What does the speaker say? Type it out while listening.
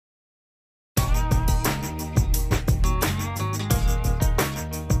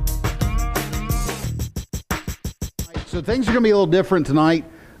So things are going to be a little different tonight.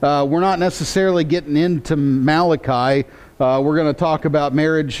 We're not necessarily getting into Malachi. We're going to talk about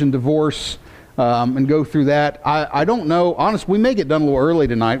marriage and divorce and go through that. I don't know. Honestly, we may get done a little early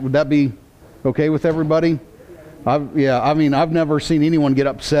tonight. Would that be okay with everybody? I've never seen anyone get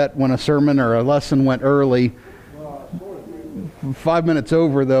upset when a sermon or a lesson went early. 5 minutes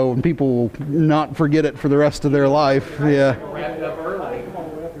over, though, and people will not forget it for the rest of their life. Yeah.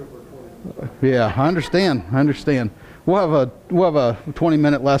 Yeah, I understand. We'll have a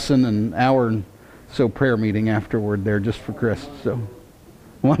 20-minute lesson and an hour and so prayer meeting afterward there just for Chris. So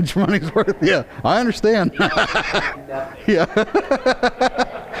lunch money's worth. Yeah, I understand. Yeah.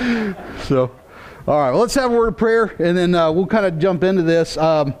 So, all right. Well, let's have a word of prayer, and then we'll kind of jump into this.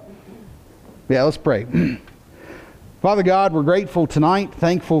 Let's pray. Father God, we're grateful tonight,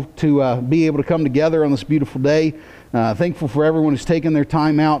 thankful to be able to come together on this beautiful day. Thankful for everyone who's taken their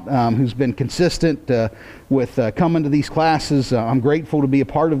time out, who's been consistent with coming to these classes. I'm grateful to be a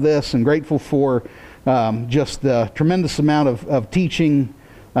part of this and grateful for just the tremendous amount of teaching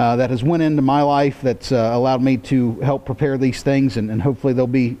that has went into my life that's allowed me to help prepare these things, and hopefully they'll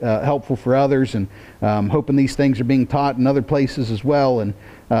be helpful for others, and hoping these things are being taught in other places as well, and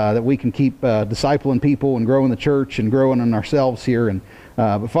that we can keep discipling people and growing the church and growing in ourselves here. And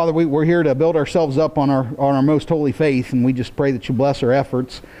but Father, we're here to build ourselves up on our most holy faith, and we just pray that you bless our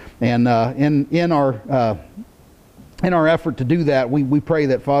efforts. And in our effort to do that, we pray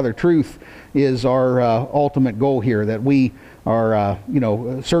that, Father, truth is our ultimate goal here, that we are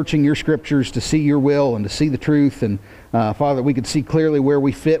searching your scriptures to see your will and to see the truth. And Father, we could see clearly where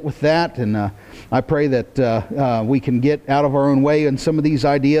we fit with that. And I pray that we can get out of our own way in some of these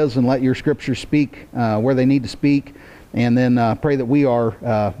ideas and let your scriptures speak where they need to speak. And then pray that we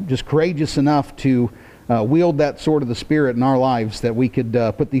are just courageous enough to wield that sword of the Spirit in our lives, that we could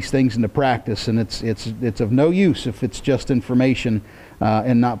put these things into practice. And it's of no use if it's just information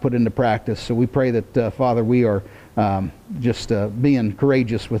and not put into practice. So we pray that, Father, we are just being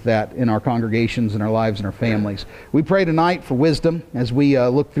courageous with that in our congregations and our lives and our families. We pray tonight for wisdom as we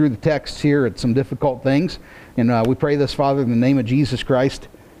look through the texts here at some difficult things. And we pray this, Father, in the name of Jesus Christ.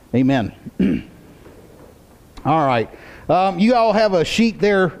 Amen. All right. You all have a sheet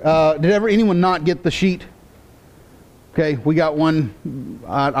there. Did anyone not get the sheet? Okay, we got one.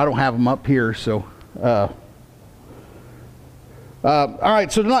 I don't have them up here, so... all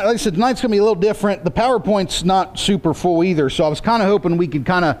right, so tonight, like I said, tonight's going to be a little different. The PowerPoint's not super full either, so I was kind of hoping we could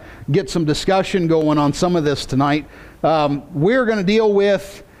kind of get some discussion going on some of this tonight. We're going to deal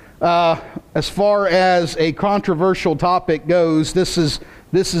with, as far as a controversial topic goes, this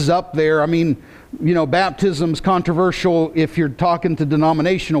is up there. I mean, baptism's controversial if you're talking to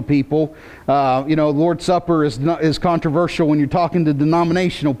denominational people. Lord's Supper is controversial when you're talking to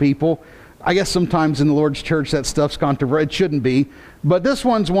denominational people. I guess sometimes in the Lord's church that stuff's controversial. It shouldn't be. But this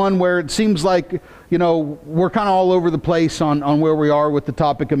one's one where it seems like, we're kind of all over the place on where we are with the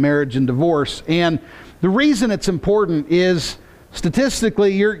topic of marriage and divorce. And the reason it's important is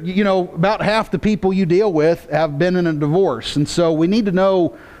statistically, about half the people you deal with have been in a divorce. And so we need to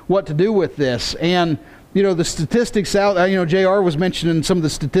know what to do with this. And, the statistics out, JR was mentioning some of the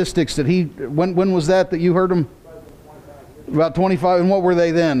statistics that when was that you heard him? About 25. And what were they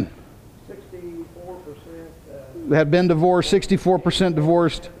then? Had been divorced, 64%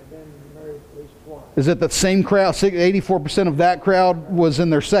 divorced. Is it the same crowd? 84% of that crowd was in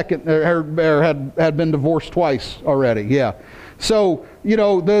their second, or had been divorced twice already. Yeah. So,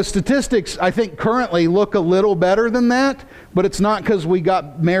 the statistics, I think, currently look a little better than that, but it's not because we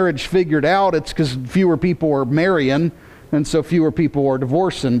got marriage figured out. It's because fewer people are marrying, and so fewer people are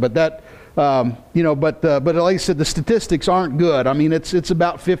divorcing. But that, but like I said, the statistics aren't good. I mean, it's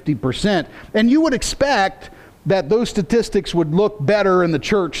about 50%. And you would expect that those statistics would look better in the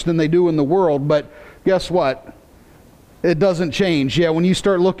church than they do in the world, but guess what? It doesn't change. Yeah, when you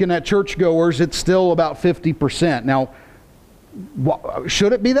start looking at churchgoers, it's still about 50%. Now,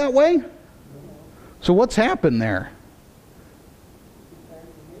 should it be that way? So what's happened there?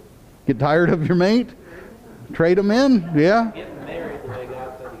 Get tired of your mate? Trade them in? Yeah?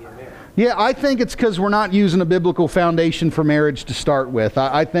 Yeah, I think it's because we're not using a biblical foundation for marriage to start with.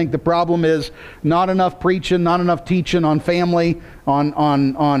 I think the problem is not enough preaching, not enough teaching on family,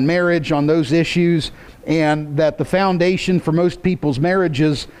 on marriage, on those issues, and that the foundation for most people's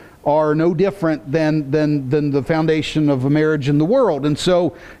marriages are no different than the foundation of a marriage in the world. And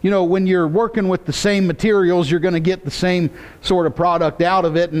so, when you're working with the same materials, you're going to get the same sort of product out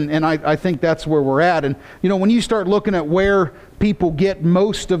of it, and I think that's where we're at. And, when you start looking at where people get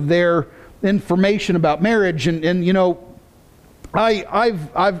most of their information about marriage, and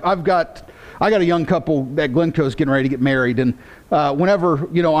I've got I got a young couple that Glencoe's getting ready to get married, and whenever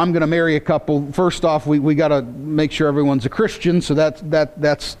I'm going to marry a couple, first off we got to make sure everyone's a Christian, so that's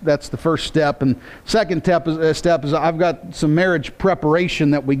the first step. And second step is I've got some marriage preparation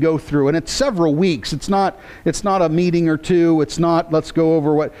that we go through, and it's several weeks. It's not a meeting or two. It's not let's go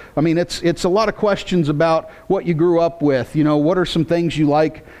over what I mean. It's a lot of questions about what you grew up with. What are some things you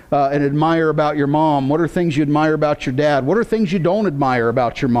like and admire about your mom? What are things you admire about your dad? What are things you don't admire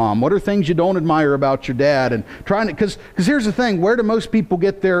about your mom? What are things you don't admire about your dad? And trying to, because here's the thing, where do most people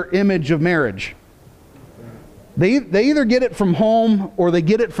get their image of marriage? They either get it from home or they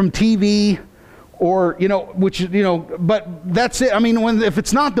get it from TV, or but that's it. I mean, if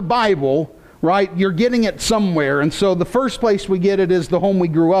it's not the Bible, right, you're getting it somewhere. And so the first place we get it is the home we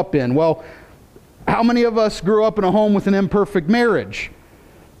grew up in. Well, how many of us grew up in a home with an imperfect marriage?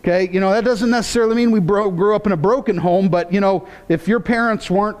 Okay, that doesn't necessarily mean we grew up in a broken home, but, if your parents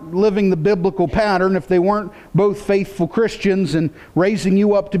weren't living the biblical pattern, if they weren't both faithful Christians and raising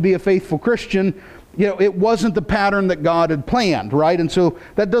you up to be a faithful Christian, it wasn't the pattern that God had planned, right? And so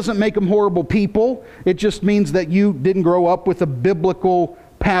that doesn't make them horrible people. It just means that you didn't grow up with a biblical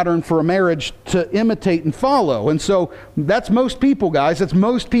pattern for a marriage to imitate and follow. And so that's most people, guys. That's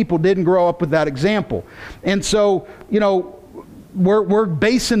most people didn't grow up with that example. And so, we're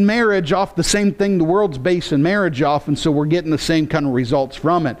basing marriage off the same thing the world's basing marriage off, and so we're getting the same kind of results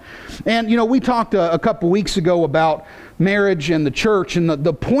from it. And, we talked a couple weeks ago about marriage and the church, and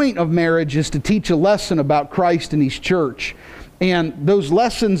the point of marriage is to teach a lesson about Christ and His church. And those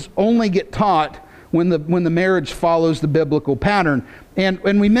lessons only get taught when the marriage follows the biblical pattern.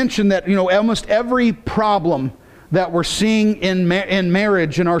 And we mentioned that, almost every problem that we're seeing in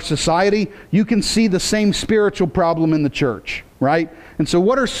marriage in our society, you can see the same spiritual problem in the church, right? And so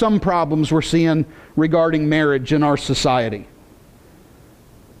what are some problems we're seeing regarding marriage in our society?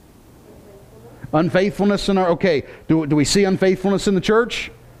 Unfaithfulness in our, okay, do we see unfaithfulness in the church?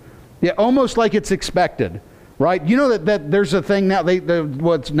 Yeah, almost like it's expected, right? You know that there's a thing now,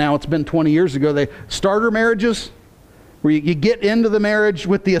 it's been 20 years ago, they starter marriages, where you get into the marriage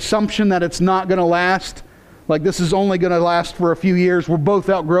with the assumption that it's not going to last. Like, this is only going to last for a few years. We'll both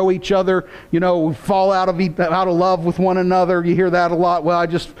outgrow each other. We fall out of love with one another. You hear that a lot. Well,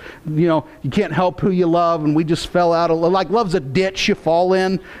 you can't help who you love, and we just fell out of love. Like, love's a ditch you fall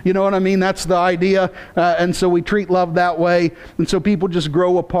in. You know what I mean? That's the idea. And so we treat love that way. And so people just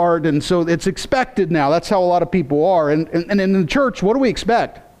grow apart. And so it's expected now. That's how a lot of people are. And in the church, what do we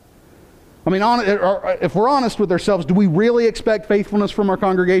expect? I mean, if we're honest with ourselves, do we really expect faithfulness from our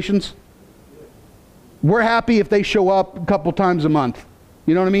congregations? We're happy if they show up a couple times a month.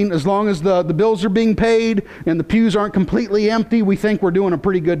 You know what I mean? As long as the bills are being paid and the pews aren't completely empty, we think we're doing a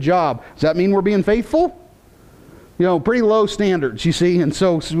pretty good job. Does that mean we're being faithful? Pretty low standards, you see. And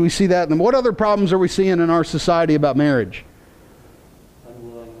so we see that. And what other problems are we seeing in our society about marriage?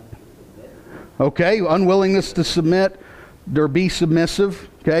 Unwillingness to submit. Okay, unwillingness to submit or be submissive.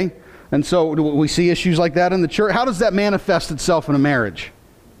 Okay? And so do we see issues like that in the church? How does that manifest itself in a marriage?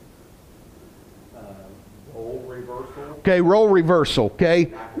 Okay, role reversal,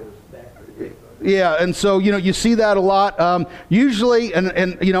 okay? Yeah, and so, you see that a lot. Usually, and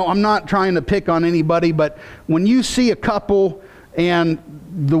I'm not trying to pick on anybody, but when you see a couple and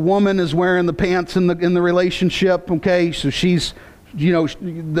the woman is wearing the pants in the relationship, okay, so she's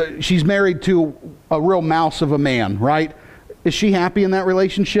married to a real mouse of a man, right? Is she happy in that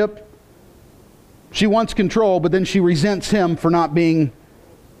relationship? She wants control, but then she resents him for not being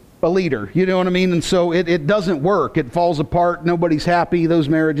a leader, you know what I mean? And so it doesn't work. It falls apart. Nobody's happy. Those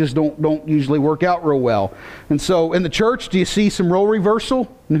marriages don't usually work out real well. And so in the church, do you see some role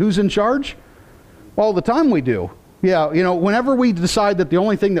reversal? And who's in charge? All the time we do. Yeah, whenever we decide that the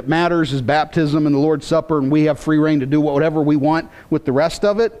only thing that matters is baptism and the Lord's Supper, and we have free reign to do whatever we want with the rest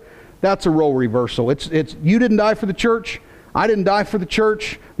of it, that's a role reversal. It's you didn't die for the church. I didn't die for the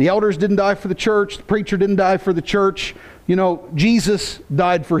church. The elders didn't die for the church. The preacher didn't die for the church. Jesus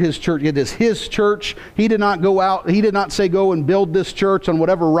died for His church. It is His church. He did not go out. He did not say, go and build this church on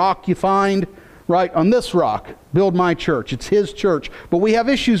whatever rock you find, right? On this rock, build my church. It's His church. But we have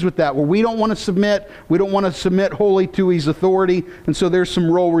issues with that where we don't want to submit. We don't want to submit wholly to His authority. And so there's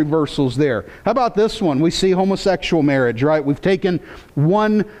some role reversals there. How about this one? We see homosexual marriage, right? We've taken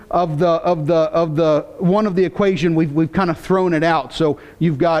one of the equation. We've kind of thrown it out. So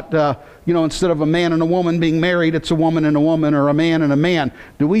you've got instead of a man and a woman being married, it's a woman and a woman, or a man and a man.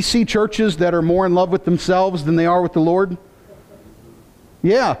 Do we see churches that are more in love with themselves than they are with the Lord?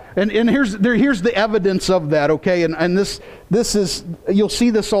 Yeah, and here's the evidence of that, okay? And this is, you'll see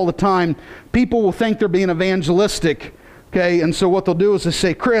this all the time. People will think they're being evangelistic Okay, and so what they'll do is they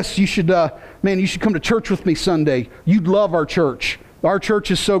say, Chris, you should come to church with me Sunday. You'd love our church. Our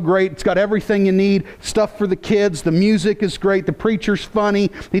church is so great. It's got everything you need, stuff for the kids. The music is great. The preacher's funny.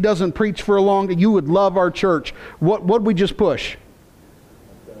 He doesn't preach for a long time. You would love our church. What'd we just push?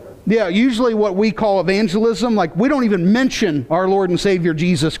 Yeah, usually what we call evangelism, like we don't even mention our Lord and Savior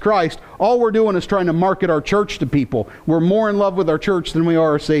Jesus Christ. All we're doing is trying to market our church to people. We're more in love with our church than we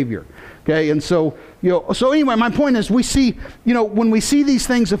are our Savior. Okay, and so, so anyway, my point is we see, when we see these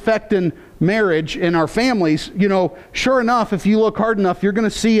things affecting marriage in our families, sure enough, if you look hard enough, you're going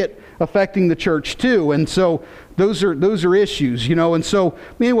to see it affecting the church too. And so those are issues, and so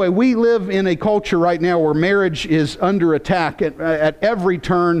anyway, we live in a culture right now where marriage is under attack at every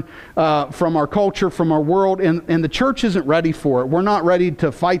turn from our culture, from our world, and the church isn't ready for it. We're not ready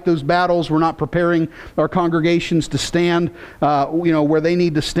to fight those battles. We're not preparing our congregations to stand where they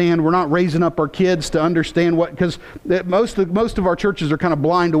need to stand. We're not raising up our kids to understand because most of our churches are kind of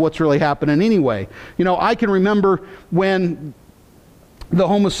blind to what's really happening anyway. I can remember when the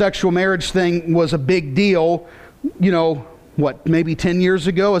homosexual marriage thing was a big deal, maybe 10 years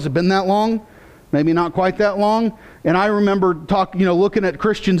ago? Has it been that long? Maybe not quite that long. And I remember looking at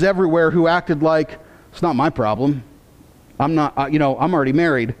Christians everywhere who acted like, it's not my problem. I'm not, I'm already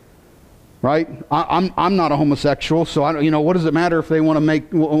married, right? I'm not a homosexual, so what does it matter if they want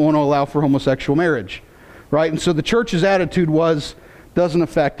to allow for homosexual marriage, right? And so the church's attitude was, doesn't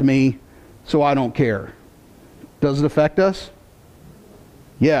affect me, so I don't care. Does it affect us?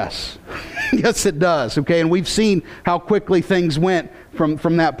 Yes. Yes, it does. Okay, and we've seen how quickly things went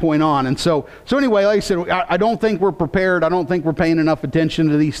from that point on. And so anyway, like I said, I don't think we're prepared. I don't think we're paying enough attention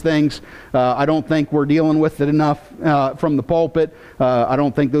to these things. I don't think we're dealing with it enough from the pulpit. I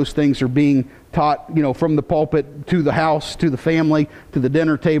don't think those things are being taught, from the pulpit to the house, to the family, to the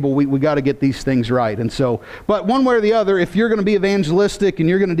dinner table. We got to get these things right. And so, but one way or the other, if you're going to be evangelistic and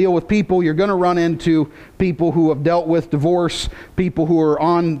you're going to deal with people, you're going to run into people who have dealt with divorce, people who are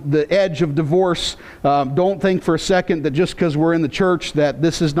on the edge of divorce. Don't think for a second that just because we're in the church that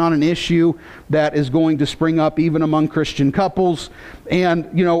this is not an issue that is going to spring up even among Christian couples. And,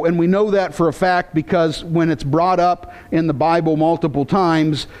 and we know that for a fact because when it's brought up in the Bible multiple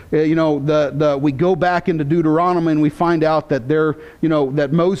times, we go back into Deuteronomy and we find out that that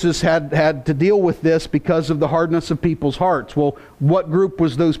Moses had to deal with this because of the hardness of people's hearts. Well, what group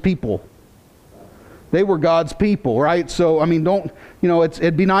was those people? They were God's people, right? So,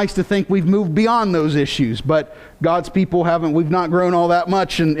 it'd be nice to think we've moved beyond those issues, but God's people we've not grown all that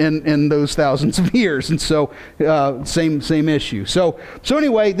much in those thousands of years. And so, same issue. So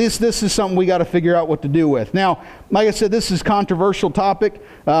anyway, this is something we got to figure out what to do with. Now, like I said, this is a controversial topic.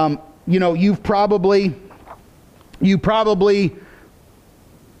 You probably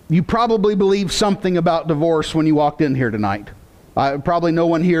believe something about divorce when you walked in here tonight. Probably no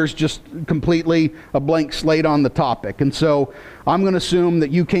one here is just completely a blank slate on the topic. And so I'm going to assume that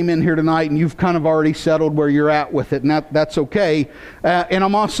you came in here tonight and you've kind of already settled where you're at with it, and that's okay. And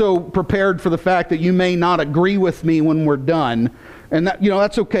I'm also prepared for the fact that you may not agree with me when we're done. And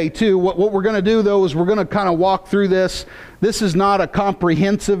that's okay too. What we're going to do though is we're going to kind of walk through this. This is not a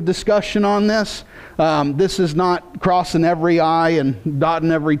comprehensive discussion on this. This is not crossing every I and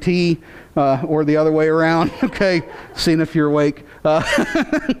dotting every T or the other way around. Okay, seeing if you're awake.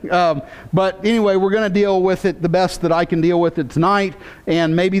 But anyway, we're going to deal with it the best that I can deal with it tonight.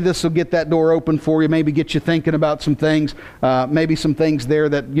 And maybe this will get that door open for you. Maybe get you thinking about some things. Maybe some things there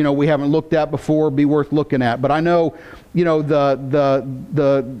that we haven't looked at before be worth looking at. But I know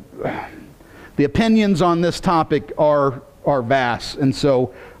the opinions on this topic are vast, and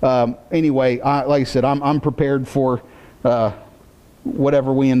so anyway, like I said, I'm prepared for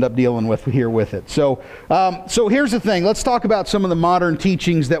whatever we end up dealing with here with it. So here's the thing. Let's talk about some of the modern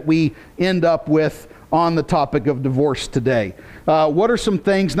teachings that we end up with on the topic of divorce today. What are some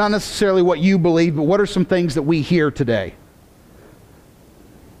things, not necessarily what you believe, but what are some things that we hear today?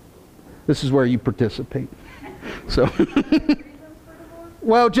 This is where you participate. So,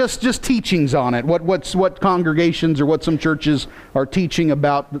 well, just teachings on it. What congregations or what some churches are teaching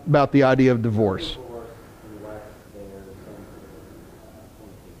about the idea of divorce.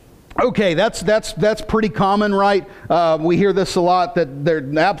 Okay, that's pretty common, right? We hear this a lot, that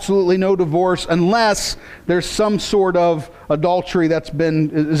there's absolutely no divorce unless there's some sort of adultery that's been.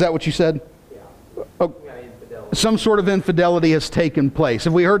 Is that what you said? Yeah. Oh, some sort of infidelity has taken place.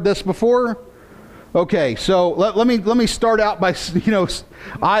 Have we heard this before? Okay, so let me start out by,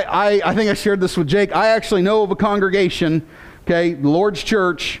 I think I shared this with Jake. I actually know of a congregation, okay, the Lord's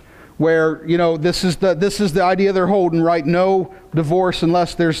Church, where, you know, this is the idea they're holding, right? No divorce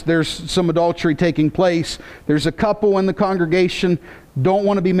unless there's some adultery taking place. There's a couple in the congregation don't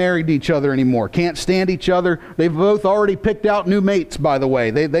want to be married to each other anymore, can't stand each other. They've both already picked out new mates, by the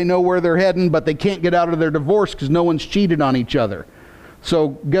way. They know where they're heading, but they can't get out of their divorce because no one's cheated on each other. So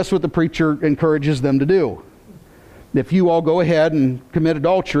guess what the preacher encourages them to do? If you all go ahead and commit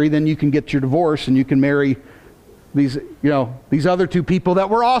adultery, then you can get your divorce and you can marry these other two people that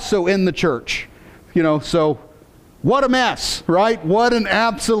were also in the church. You know, so what a mess, right? What an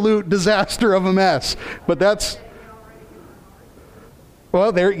absolute disaster of a mess. But that's,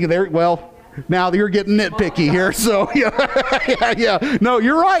 well, now you're getting nitpicky here, so yeah. No,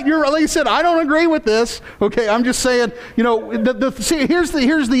 you're right. Like I said, I don't agree with this. Okay, I'm just saying, you know, see, here's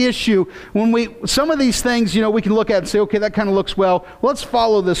the issue. When some of these things, you know, we can look at and say, okay, that kind of looks well. Let's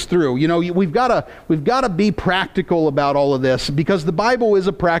follow this through. You know, we've got to be practical about all of this because the Bible is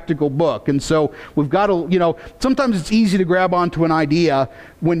a practical book, and so we've got to, you know, sometimes it's easy to grab onto an idea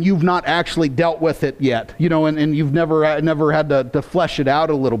when you've not actually dealt with it yet, you know, and you've never had to flesh it out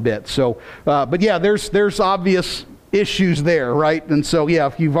a little bit. So, but yeah, there's obvious issues there, right? And so, yeah,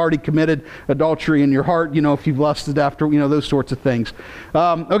 if you've already committed adultery in your heart, you know, if you've lusted after, you know, those sorts of things.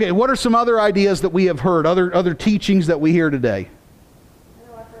 Okay, what are some other ideas that we have heard, other teachings that we hear today? I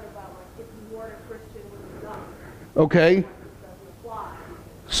know I've heard about, like, if you weren't a Christian when you're young. Okay. It doesn't apply.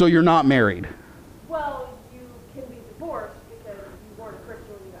 So you're not married. Well, you can be divorced because you weren't a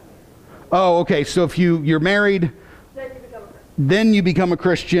Christian when you got married. Oh, okay. So if you're married, Then you become a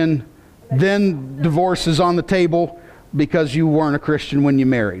Christian. then divorce is on the table because you weren't a Christian when you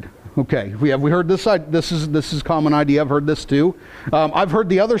married. Okay, we heard this side. This is a common idea. I've heard this too. I've heard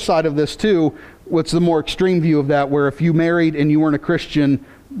the other side of this too. What's the more extreme view of that? Where if you married and you weren't a Christian,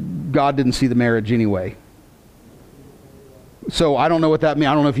 God didn't see the marriage anyway. So I don't know what that means.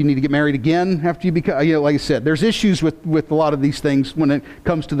 I don't know if you need to get married again after you become. You know, like I said, there's issues with a lot of these things when it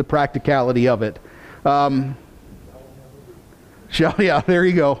comes to the practicality of it. Yeah, there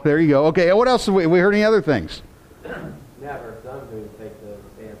you go. Okay, what else have we heard? Any other things? Never. Some who take the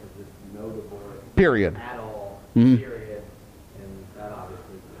stance of just no divorce. Period. At all. Mhm. Period. And that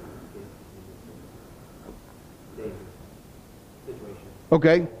obviously is a dangerous situation.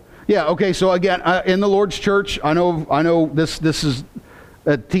 Okay. Yeah, okay, so again, in the Lord's church, I know this is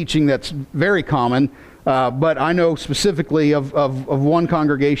a teaching that's very common, but I know specifically of one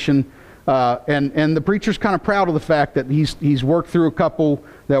congregation, and the preacher's kind of proud of the fact that he's worked through a couple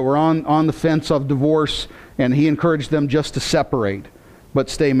that were on the fence of divorce, and he encouraged them just to separate, but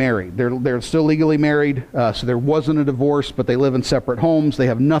stay married. They're still legally married, so there wasn't a divorce, but they live in separate homes. They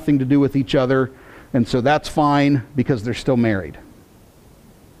have nothing to do with each other, and so that's fine because they're still married.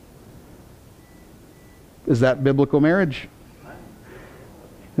 Is that biblical marriage?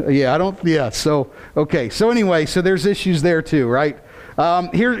 Yeah, so, okay. So anyway, so there's issues there too, right?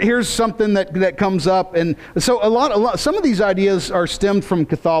 Here's something that comes up. And so some of these ideas are stemmed from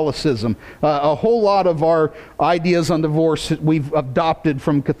Catholicism. A whole lot of our ideas on divorce we've adopted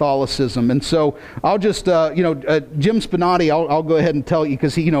from Catholicism. And so I'll just, Jim Spinati, I'll go ahead and tell you,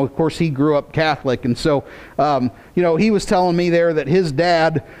 because he, of course he grew up Catholic. And so, he was telling me there that his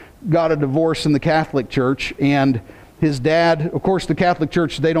dad got a divorce in the Catholic Church, and his dad, of course, the Catholic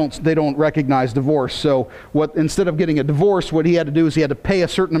Church, they don't recognize divorce. So instead of getting a divorce, what he had to do is he had to pay a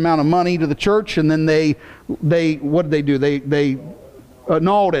certain amount of money to the church, and then what did they do? They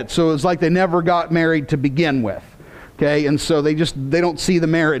annulled it. So it was like they never got married to begin with. Okay, and so they don't see the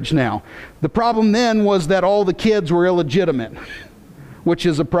marriage now. The problem then was that all the kids were illegitimate, which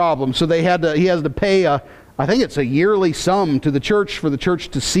is a problem. So he has to pay I think it's a yearly sum to the church for the church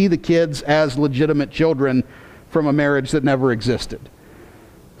to see the kids as legitimate children from a marriage that never existed.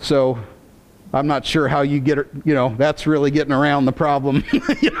 So I'm not sure how you get it, that's really getting around the problem.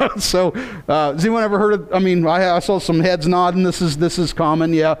 So has anyone ever heard of, I saw some heads nodding. This is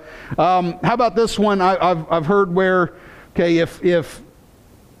common, yeah. How about this one? I've heard where, okay, if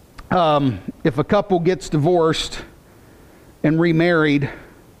a couple gets divorced and remarried,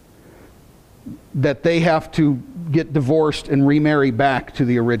 that they have to get divorced and remarry back to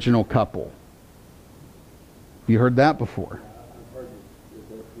the original couple. You heard that before?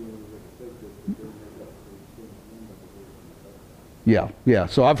 Yeah.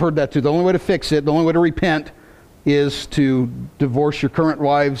 So I've heard that too. The only way to fix it, the only way to repent, is to divorce your current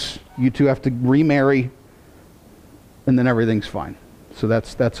wives. You two have to remarry, and then everything's fine. So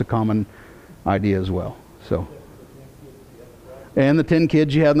that's a common idea as well. So, and the 10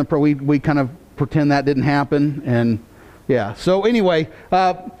 kids you had in the we kind of pretend that didn't happen, and yeah. So anyway,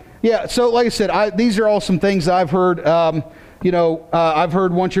 so like I said, these are all some things I've heard. I've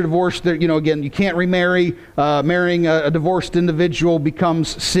heard once you're divorced, that, again, you can't remarry. Marrying a divorced individual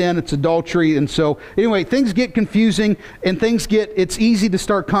becomes sin. It's adultery. And so, anyway, things get confusing, and it's easy to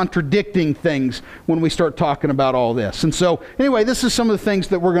start contradicting things when we start talking about all this. And so, anyway, this is some of the things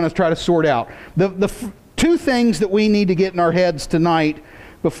that we're going to try to sort out. The two things that we need to get in our heads tonight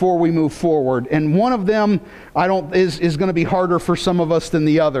before we move forward, and one of them is going to be harder for some of us than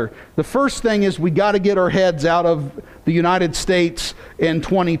the other. The first thing is we got to get our heads out of the United States in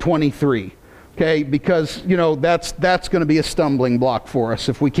 2023. Okay, because that's going to be a stumbling block for us.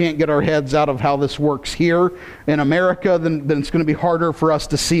 If we can't get our heads out of how this works here in America, then it's going to be harder for us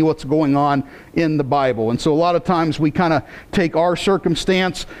to see what's going on in the Bible. And so a lot of times we kind of take our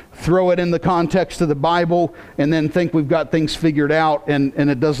circumstance, throw it in the context of the Bible, and then think we've got things figured out, and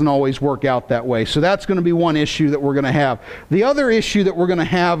it doesn't always work out that way. So that's going to be one issue that we're going to have. The other issue that we're going to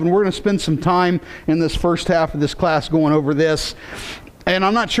have, and we're going to spend some time in this first half of this class going over this, and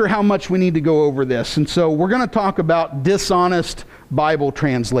I'm not sure how much we need to go over this. And so we're going to talk about dishonest Bible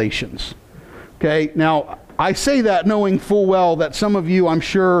translations. Okay, now I say that knowing full well that some of you, I'm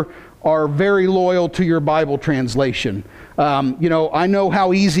sure, are very loyal to your Bible translation. I know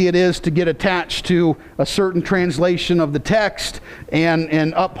how easy it is to get attached to a certain translation of the text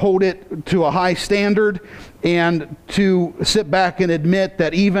and uphold it to a high standard, and to sit back and admit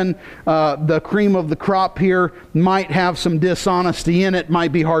that even the cream of the crop here might have some dishonesty in it,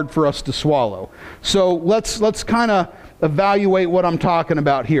 might be hard for us to swallow. So let's kind of evaluate what I'm talking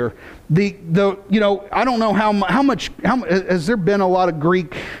about here. I don't know how much has there been a lot of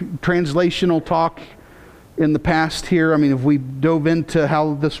Greek translational talk in the past here? I mean, have we dove into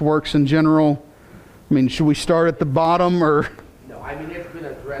how this works in general? I mean, should we start at the bottom, or? No, I mean, it's been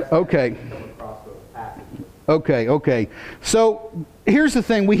addressed. Okay. Come across those passages. Okay. So here's the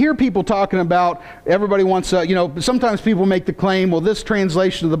thing. We hear people talking about, everybody wants sometimes people make the claim, well, this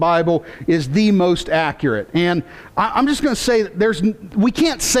translation of the Bible is the most accurate. And I'm just going to say that we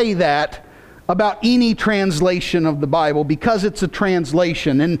can't say that about any translation of the Bible, because it's a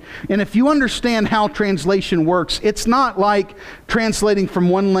translation. And if you understand how translation works, it's not like translating from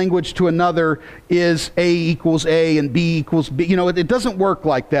one language to another is A equals A and B equals B. It doesn't work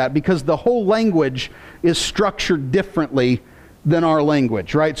like that, because the whole language is structured differently than our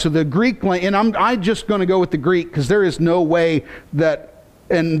language, right? So the Greek, and I'm just going to go with the Greek, because there is no way that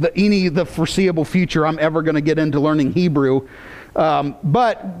in the foreseeable future I'm ever going to get into learning Hebrew.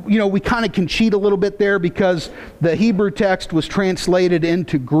 But we kind of can cheat a little bit there, because the Hebrew text was translated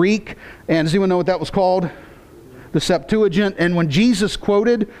into Greek. And does anyone know what that was called? The Septuagint. And when Jesus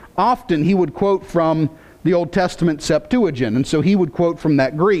quoted, often he would quote from the Old Testament Septuagint, and so he would quote from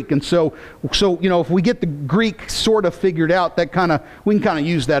that Greek. And so if we get the Greek sort of figured out, we can kind of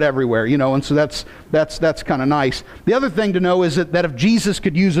use that everywhere, and so that's kind of nice. The other thing to know is that if Jesus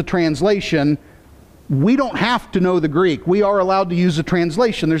could use a translation, we don't have to know the Greek. We are allowed to use a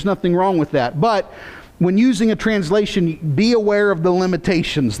translation. There's nothing wrong with that. But when using a translation, be aware of the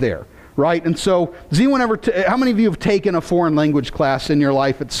limitations there, right? And so, does anyone how many of you have taken a foreign language class in your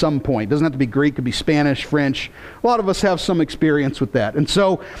life at some point? It doesn't have to be Greek, it could be Spanish, French. A lot of us have some experience with that. And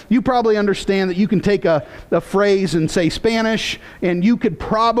so, you probably understand that you can take a phrase and say Spanish, and you could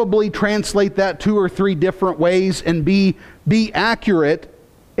probably translate that 2 or 3 different ways and be accurate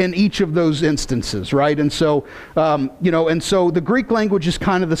in each of those instances, right? And so, and so the Greek language is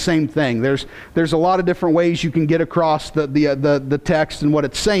kind of the same thing. There's a lot of different ways you can get across the text and what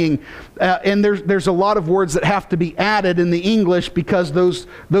it's saying, and there's a lot of words that have to be added in the English, because those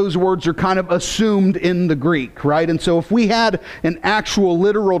words are kind of assumed in the Greek, right? And so if we had an actual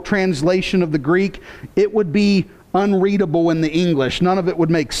literal translation of the Greek, it would be unreadable in the English. None of it would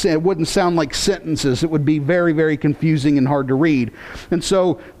make sense. It wouldn't sound like sentences. It would be very, very confusing and hard to read. And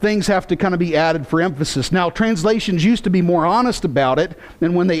so things have to kind of be added for emphasis. Now, translations used to be more honest about it,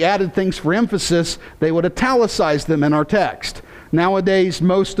 and when they added things for emphasis, they would italicize them in our text. Nowadays,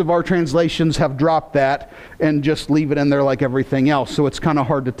 most of our translations have dropped that and just leave it in there like everything else. So it's kind of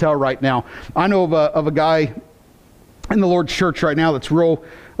hard to tell right now. I know of a guy in the Lord's church right now that's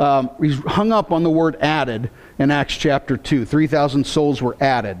he's hung up on the word added in Acts chapter 2. 3,000 souls were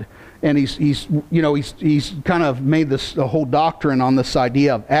added. And he's kind of made a whole doctrine on this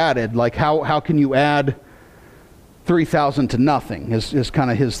idea of added. Like how can you add 3,000 to nothing is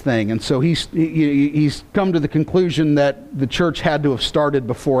kind of his thing. And so he's come to the conclusion that the church had to have started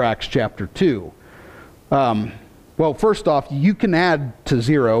before Acts chapter 2. Well, first off, you can add to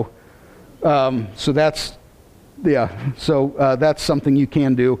 0. So that's Yeah, so that's something you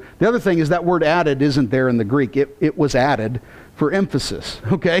can do. The other thing is that word added isn't there in the Greek. It was added for emphasis,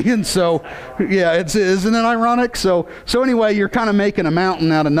 okay? And so, yeah, isn't it ironic? So anyway, you're kind of making a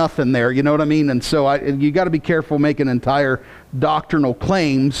mountain out of nothing there, you know what I mean? And so you got to be careful making entire doctrinal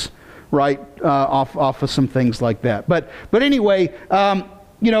claims, right, off of some things like that. But anyway,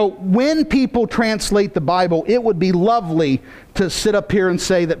 when people translate the Bible, it would be lovely to sit up here and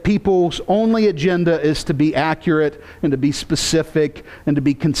say that people's only agenda is to be accurate and to be specific and to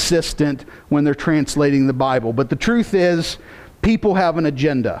be consistent when they're translating the Bible. But the truth is, people have an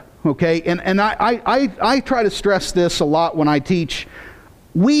agenda, okay? And I try to stress this a lot when I teach.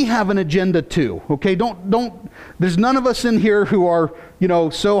 We have an agenda too, okay? There's none of us in here who are,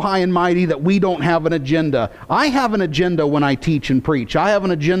 so high and mighty that we don't have an agenda. I have an agenda when I teach and preach. I have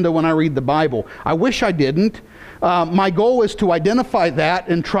an agenda when I read the Bible. I wish I didn't. My goal is to identify that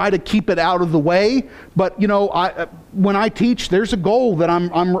and try to keep it out of the way. But when I teach, there's a goal that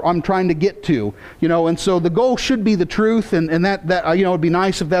I'm trying to get to. And so the goal should be the truth, and that it'd be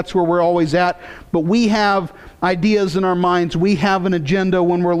nice if that's where we're always at. But we have ideas in our minds. We have an agenda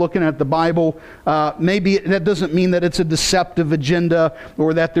when we're looking at the Bible. Maybe that doesn't mean that it's a deceptive agenda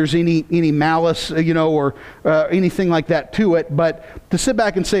or that there's any malice, or anything like that to it. But to sit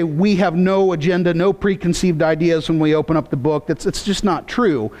back and say we have no agenda, no preconceived ideas when we open up the book, it's just not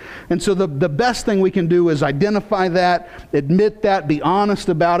true. And so the best thing we can do is identify that, admit that, be honest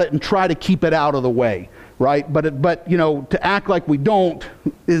about it, and try to keep it out of the way. Right? But to act like we don't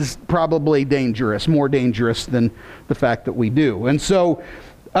is probably dangerous, more dangerous than the fact that we do. And so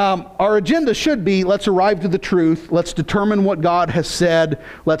our agenda should be, let's arrive to the truth, let's determine what God has said,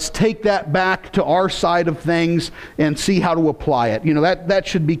 let's take that back to our side of things and see how to apply it. That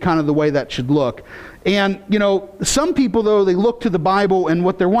should be kind of the way that should look. And, some people, though, they look to the Bible, and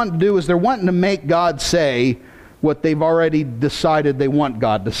what they're wanting to do is they're wanting to make God say what they've already decided they want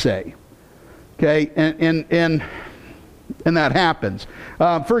God to say. Okay, and that happens.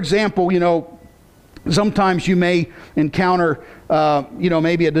 For example, sometimes you may encounter,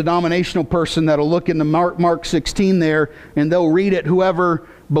 maybe a denominational person that'll look into Mark 16 there, and they'll read it, whoever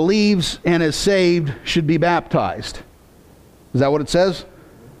believes and is saved should be baptized. Is that what it says?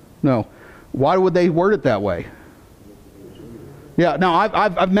 No. Why would they word it that way? Yeah, now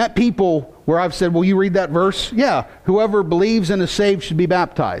I've met people where I've said, will you read that verse? Yeah, whoever believes and is saved should be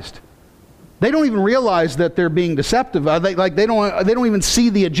baptized. They don't even realize that they're being deceptive. They don't even see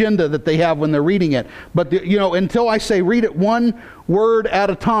the agenda that they have when they're reading it. But until I say read it one word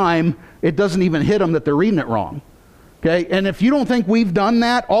at a time, it doesn't even hit them that they're reading it wrong. Okay, and if you don't think we've done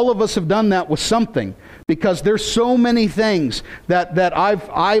that, all of us have done that with something, because there's so many things that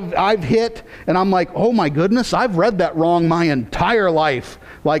I've hit, and I'm like, oh my goodness, I've read that wrong my entire life.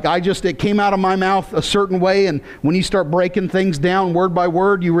 Like it came out of my mouth a certain way, and when you start breaking things down word by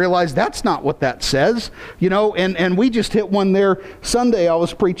word, you realize that's not what that says, and we just hit one there Sunday. I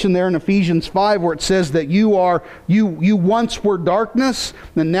was preaching there in Ephesians 5 where it says that you once were darkness,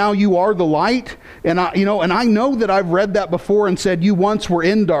 and now you are the light. And I know that I've read that before and said you once were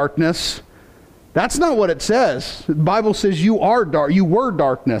in darkness. That's not what it says. The Bible says you are dark. You were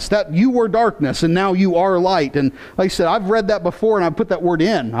darkness. That you were darkness, and now you are light. And like I said, I've read that before, and I put that word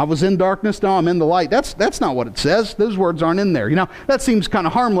in. I was in darkness. Now I'm in the light. That's not what it says. Those words aren't in there. That seems kind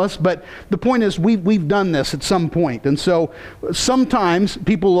of harmless, but the point is we've done this at some point. And so sometimes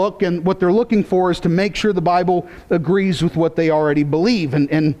people look, and what they're looking for is to make sure the Bible agrees with what they already believe.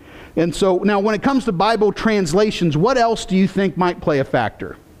 And so now, when it comes to Bible translations, what else do you think might play a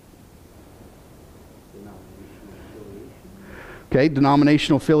factor? Okay,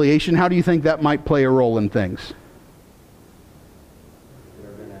 denominational affiliation. How do you think that might play a role in things?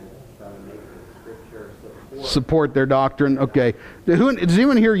 They're going to try to make the Scripture support their doctrine. Okay. Does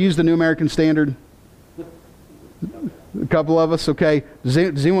anyone here use the New American Standard? A couple of us. Okay. Does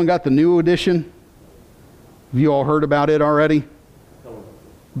anyone got the new edition? Have you all heard about it already?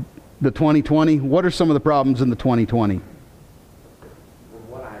 The 2020. What are some of the problems in the 2020? From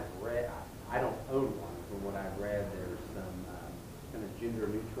what I've read, I don't own one. From what I've read, there's some kind of gender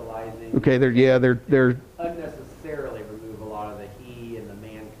neutralizing. Okay, they're unnecessarily remove a lot of the he and the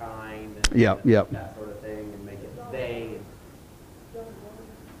mankind and Yep. that sort of thing, and make it they.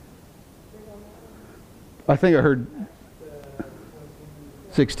 I think I heard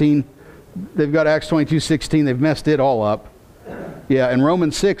 16. They've got Acts 22:16. They've messed it all up. Yeah, and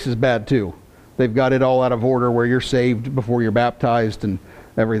Romans 6 is bad too. They've got it all out of order where you're saved before you're baptized and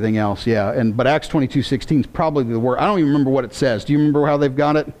everything else. Yeah, but Acts 22:16 is probably the word. I don't even remember what it says. Do you remember how they've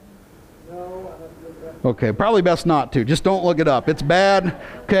got it? No, I have to look Okay, probably best not to. Just don't look it up. It's bad.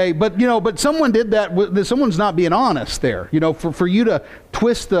 Okay, but but someone did that. Someone's not being honest there. For you to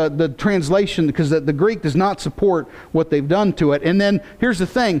twist the translation, because the Greek does not support what they've done to it. And then here's the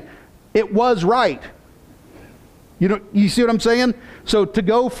thing, it was right. You see what I'm saying? So to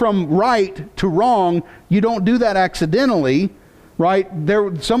go from right to wrong, you don't do that accidentally. Right?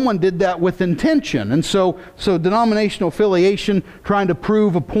 Someone did that with intention. And so denominational affiliation, trying to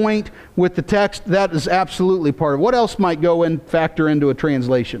prove a point with the text, that is absolutely part of it. What else might go and factor into a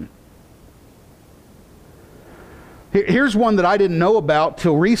translation? Here's one that I didn't know about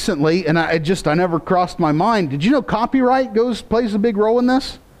till recently, and I never crossed my mind. Did you know copyright plays a big role in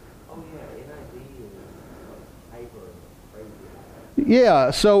this? Yeah,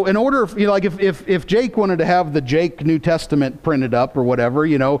 so in order, like if Jake wanted to have the Jake New Testament printed up or whatever,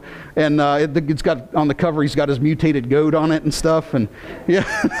 and it's got on the cover, he's got his mutated goat on it and stuff, and yeah,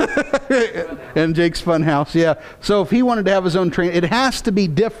 and Jake's Funhouse, yeah. So if he wanted to have his own it has to be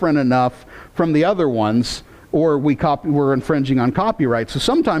different enough from the other ones, or we're infringing on copyright. So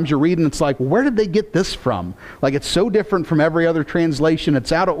sometimes you're reading, it's like, well, where did they get this from? Like, it's so different from every other translation.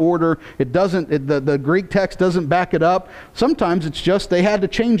 It's out of order. It doesn't. The Greek text doesn't back it up. Sometimes it's just they had to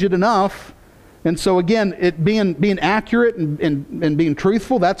change it enough. And so again, it being accurate and being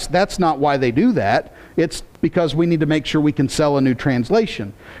truthful, that's not why they do that. It's because we need to make sure we can sell a new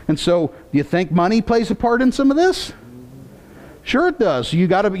translation. And so, do you think money plays a part in some of this? Sure it does. You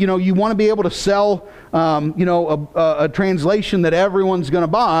got to, you want to be able to sell, a translation that everyone's going to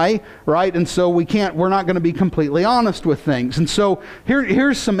buy, right? And so we're not going to be completely honest with things. And so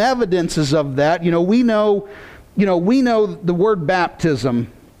here's some evidences of that. We know the word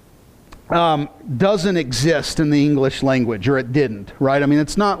baptism doesn't exist in the English language, or it didn't, right? I mean,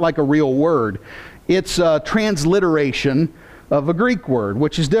 it's not like a real word. It's a transliteration of a Greek word,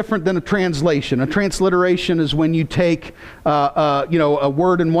 which is different than a translation. A transliteration is when you take, a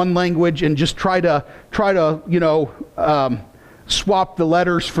word in one language and just try to swap the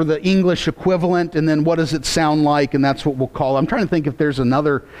letters for the English equivalent, and then what does it sound like, and that's what we'll call it. I'm trying to think if there's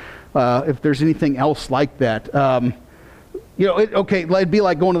if there's anything else like that. It'd be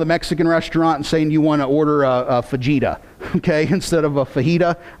like going to the Mexican restaurant and saying you want to order a fajita, okay, instead of a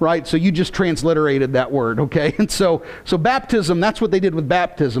fajita, right? So you just transliterated that word, okay? And so baptism, that's what they did with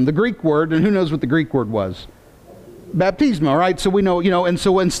baptism. The Greek word, and who knows what the Greek word was? Baptismo, right? So we know, and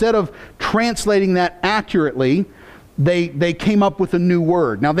so instead of translating that accurately, they came up with a new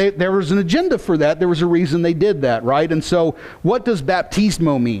word. Now, there was an agenda for that. There was a reason they did that, right? And so what does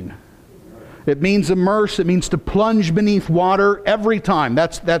baptismo mean? It means immerse. It means to plunge beneath water every time.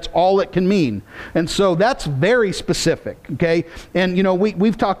 That's all it can mean. And so that's very specific, okay? And,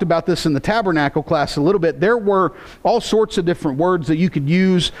 we've talked about this in the tabernacle class a little bit. There were all sorts of different words that you could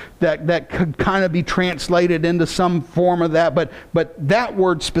use that could kind of be translated into some form of that. But that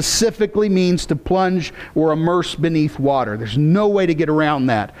word specifically means to plunge or immerse beneath water. There's no way to get around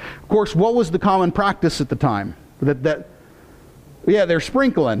that. Of course, what was the common practice at the time? Yeah, they're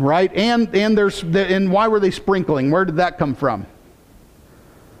sprinkling, right? And why were they sprinkling? Where did that come from?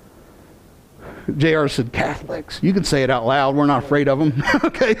 JR said Catholics. You can say it out loud. We're not afraid of them.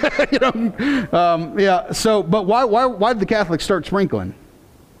 Okay, yeah. So, but why did the Catholics start sprinkling?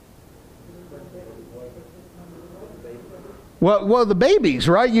 Well, the babies,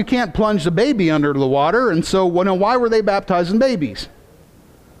 right? You can't plunge the baby under the water, and so why were they baptizing babies?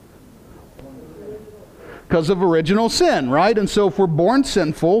 Because of original sin, right? And so if we're born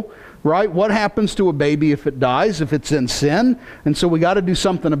sinful, right, what happens to a baby if it dies, if it's in sin? And so we got to do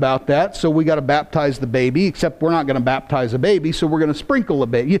something about that. So we got to baptize the baby, except we're not going to baptize a baby, so we're going to sprinkle a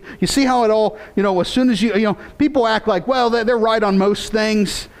baby. You see how it all, as soon as people act like, well, they're right on most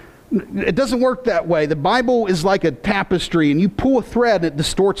things. It doesn't work that way. The Bible is like a tapestry, and you pull a thread, it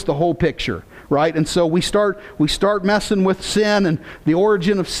distorts the whole picture. Right? And so we start messing with sin and the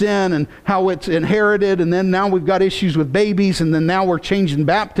origin of sin and how it's inherited, and then now we've got issues with babies, and then now we're changing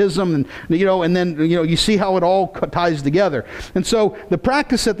baptism, and then you see how it all ties together. And so the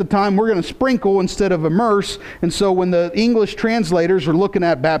practice at the time, we're going to sprinkle instead of immerse. And so when the English translators were looking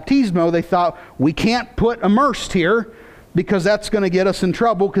at baptismo, they thought, we can't put immersed here because that's going to get us in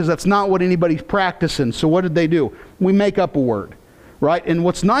trouble, because that's not what anybody's practicing. So what did they do? We make up a word. Right? And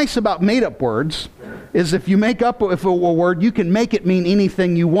what's nice about made-up words is if you make up a word, you can make it mean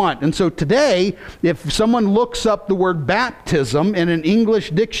anything you want. And so today, if someone looks up the word baptism in an English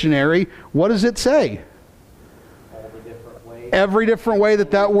dictionary, what does it say? All the different ways every different way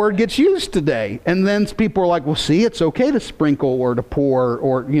that word gets used today. And then people are like, well, see, it's okay to sprinkle or to pour,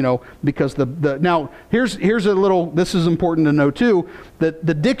 or, because now here's a little, this is important to know too, that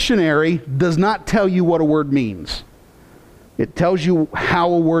the dictionary does not tell you what a word means. It tells you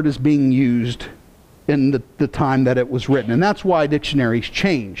how a word is being used in the time that it was written. And that's why dictionaries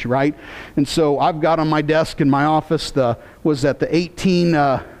change, right? And so I've got on my desk in my office the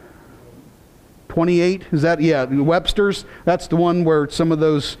 1828, is that? Yeah, Webster's. That's the one where some of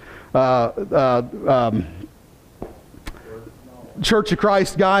those Church of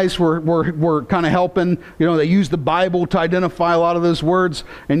Christ guys were kind of helping. They used the Bible to identify a lot of those words.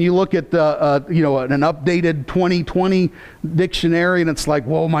 And you look at an updated 2020 dictionary, and it's like,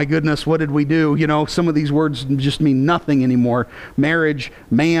 whoa, my goodness, what did we do? Some of these words just mean nothing anymore. Marriage,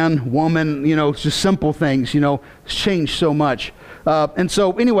 man, woman, it's just simple things. It's changed so much. And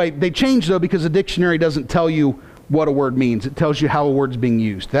so anyway, they changed though because the dictionary doesn't tell you what a word means. It tells you how a word's being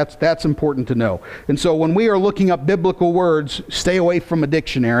used. That's important to know. And so when we are looking up biblical words, stay away from a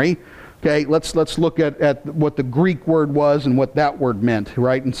dictionary. Okay, let's look at what the Greek word was and what that word meant,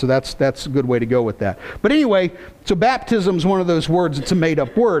 right? And so that's a good way to go with that. But anyway, so baptism is one of those words. It's a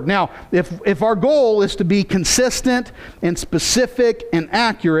made-up word. Now, if our goal is to be consistent and specific and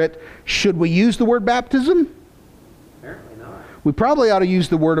accurate, should we use the word baptism? We probably ought to use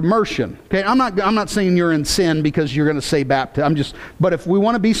the word immersion. Okay, I'm not saying you're in sin because you're going to say baptism. But if we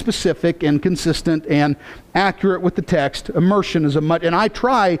want to be specific and consistent and accurate with the text, immersion is and I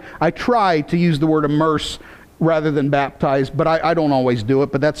try to use the word immerse rather than baptize, but I don't always do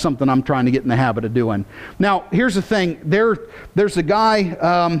it. But that's something I'm trying to get in the habit of doing. Now, here's the thing. There's a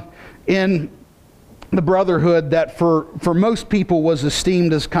guy in the Brotherhood that for most people was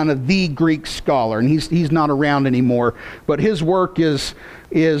esteemed as kind of the Greek scholar, and he's not around anymore, but his work is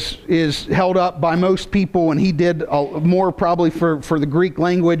held up by most people, and he did more probably for the Greek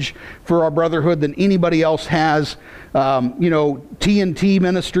language for our Brotherhood than anybody else has. T&T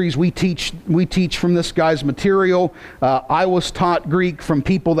Ministries, we teach from this guy's material. I was taught Greek from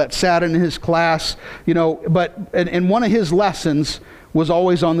people that sat in his class, and one of his lessons was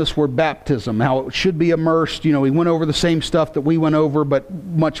always on this word baptism, how it should be immersed. He went over the same stuff that we went over, but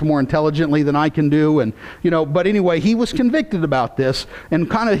much more intelligently than I can do. And, but anyway, he was convicted about this, and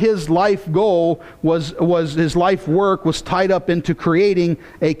kind of his life goal was his life work was tied up into creating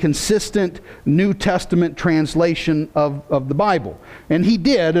a consistent New Testament translation of the Bible. And he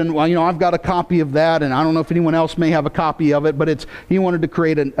did, and I've got a copy of that, and I don't know if anyone else may have a copy of it, but he wanted to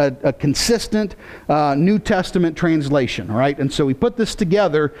create a consistent New Testament translation, right? And so he put this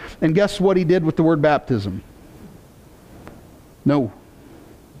together, and guess what he did with the word baptism? No.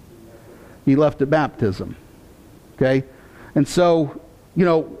 He left it baptism. Okay? And so,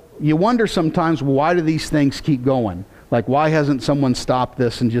 you wonder sometimes, why do these things keep going? Like, why hasn't someone stopped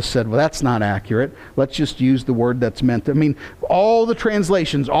this and just said, well, that's not accurate. Let's just use the word that's meant. All the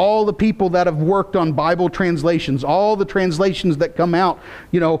translations, all the people that have worked on Bible translations, all the translations that come out,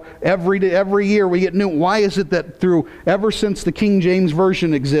 every year we get new. Why is it that ever since the King James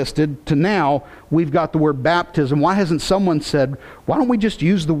Version existed to now, we've got the word baptism? Why hasn't someone said, why don't we just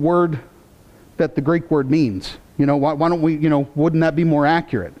use the word that the Greek word means? Why don't we, wouldn't that be more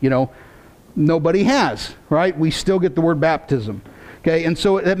accurate? Nobody has, right? We still get the word baptism. Okay, and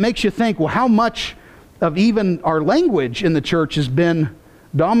so it makes you think, well, how much of even our language in the church has been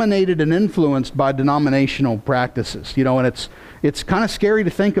dominated and influenced by denominational practices? And it's kind of scary to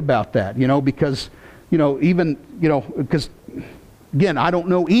think about that, because, because, again, I don't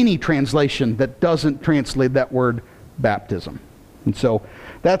know any translation that doesn't translate that word baptism. And so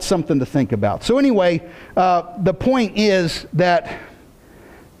that's something to think about. So anyway, the point is that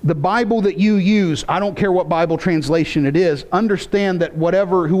the Bible that you use, I don't care what Bible translation it is, understand that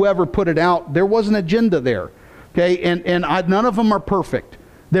whoever put it out, there was an agenda there. Okay, and none of them are perfect.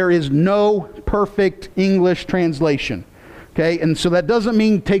 There is no perfect English translation. Okay, and so that doesn't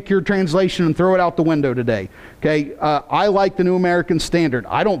mean take your translation and throw it out the window today. Okay, I like the New American Standard.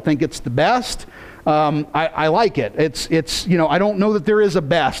 I don't think it's the best. I like it. It's I don't know that there is a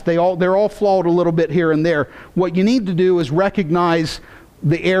best. They're all flawed a little bit here and there. What you need to do is recognize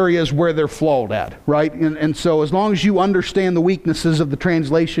the areas where they're flawed at, right? And so as long as you understand the weaknesses of the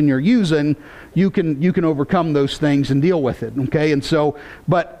translation you're using, you can overcome those things and deal with it, okay? And so,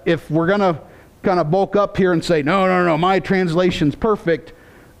 but if we're going to kind of bulk up here and say, no, my translation's perfect,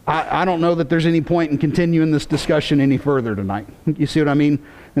 I don't know that there's any point in continuing this discussion any further tonight. You see what I mean?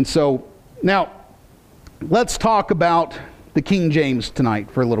 And so, now, let's talk about the King James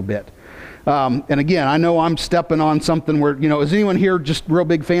tonight for a little bit. And again, I know I'm stepping on something where, is anyone here just real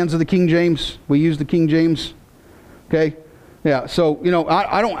big fans of the King James? We use the King James? Okay. Yeah. So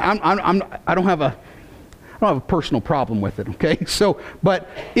I don't have a personal problem with it, okay? So, but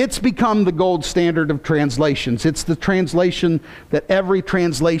it's become the gold standard of translations. It's the translation that every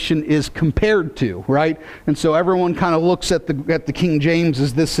translation is compared to, right? And so everyone kind of looks at the King James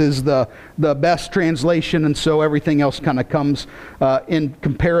as this is the best translation, and so everything else kind of comes in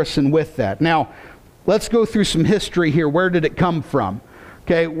comparison with that. Now, let's go through some history here. Where did it come from?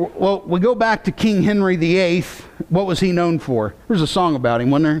 Okay, well, we go back to King Henry VIII. What was he known for? There's a song about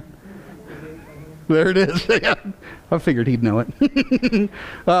him, wasn't there? There it is. Yeah. I figured he'd know it.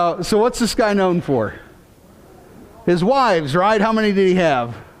 So what's this guy known for? His wives, right? How many did he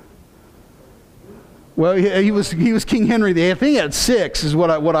have? Well, he was King Henry VIII. I think he had 6 is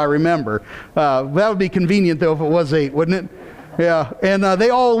what I remember. That would be convenient, though, if it was 8, wouldn't it? Yeah. And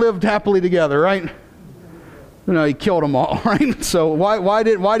they all lived happily together, right? He killed them all, right? So why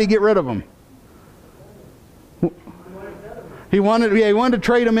did he get rid of them? He wanted to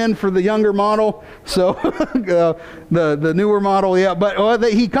trade them in for the younger model, so the newer model, yeah. But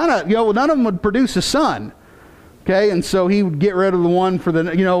he kind of, none of them would produce a son, okay. And so he would get rid of the one for the,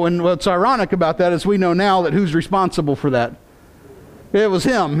 And what's ironic about that is we know now that who's responsible for that. It was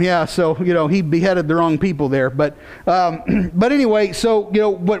him, yeah. So he beheaded the wrong people there. But anyway, so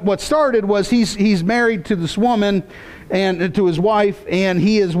what started was he's married to this woman and to his wife, and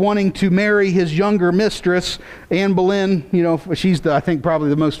he is wanting to marry his younger mistress, Anne Boleyn. She's I think probably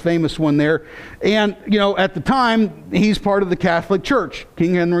the most famous one there. And at the time he's part of the Catholic Church.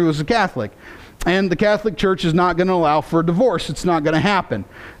 King Henry was a Catholic. And the Catholic Church is not going to allow for a divorce. It's not going to happen.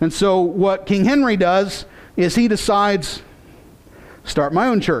 And so what King Henry does is he decides, start my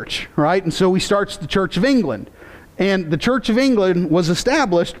own church, right? And so he starts the Church of England. And the Church of England was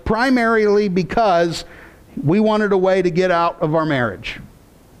established primarily because we wanted a way to get out of our marriage.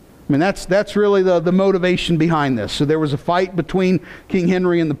 I mean, that's really the motivation behind this. So there was a fight between King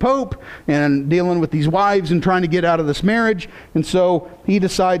Henry and the Pope and dealing with these wives and trying to get out of this marriage. And so he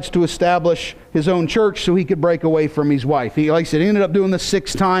decides to establish his own church so he could break away from his wife. Like I said, he ended up doing this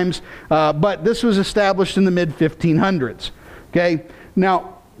 6 times, but this was established in the mid-1500s. Okay,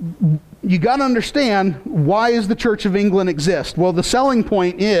 now you got to understand, why does the Church of England exist? Well, the selling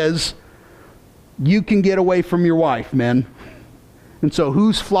point is you can get away from your wife, men. And so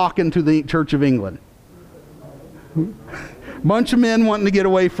who's flocking to the Church of England? Bunch of men wanting to get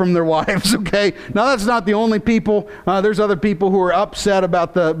away from their wives, okay? Now that's not the only people. There's other people who are upset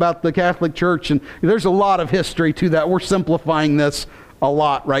about the Catholic Church, and there's a lot of history to that. We're simplifying this a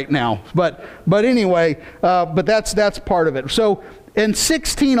lot right now. But anyway, but that's part of it. So in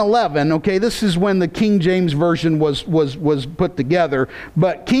 1611, okay, this is when the King James Version was put together,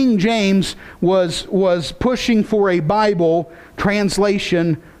 but King James was pushing for a Bible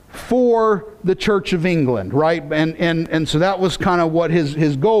translation for the Church of England, right? And so that was kind of what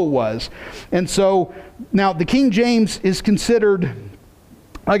his goal was. And so now the King James is considered,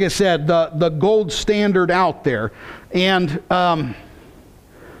 like I said, the gold standard out there. And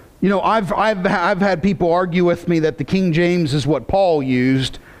I've had people argue with me that the King James is what Paul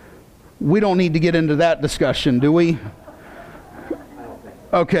used. We don't need to get into that discussion, do we?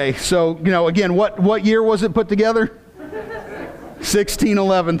 Okay, so again, what year was it put together?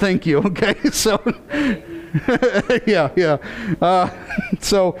 1611. Thank you. Okay, so yeah.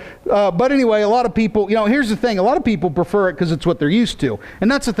 But anyway, a lot of people, here's the thing. A lot of people prefer it because it's what they're used to, and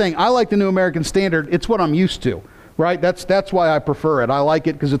that's the thing. I like the New American Standard. It's what I'm used to. Right? That's why I prefer it. I like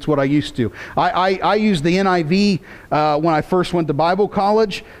it because it's what I used to. I used the NIV when I first went to Bible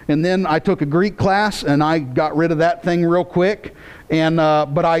college, and then I took a Greek class, and I got rid of that thing real quick. And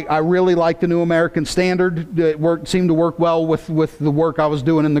but I really like the New American Standard. It seemed to work well with the work I was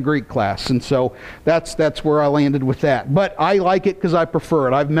doing in the Greek class, and so that's where I landed with that. But I like it because I prefer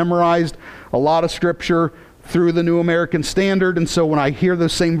it. I've memorized a lot of Scripture through the New American Standard, and so when I hear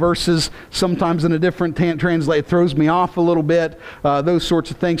those same verses sometimes in a different translate, it throws me off a little bit, those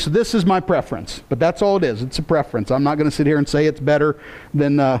sorts of things. So this is my preference, but that's all it is. It's a preference. I'm not going to sit here and say it's better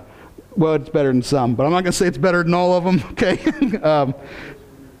than well, it's better than some, but I'm not going to say it's better than all of them. Okay.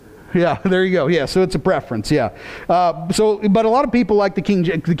 Yeah, there you go. Yeah, so it's a preference. Yeah. But a lot of people like the King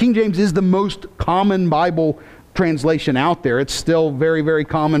James. The King James is the most common Bible translation out there. It's still very, very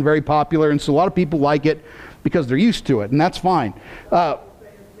common, very popular, and so a lot of people like it because they're used to it, and that's fine.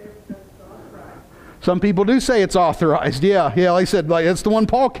 Some people do say it's authorized. Yeah, like I said, it's the one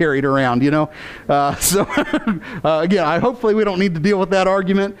Paul carried around, So again, hopefully we don't need to deal with that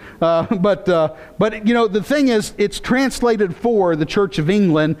argument. But the thing is, it's translated for the Church of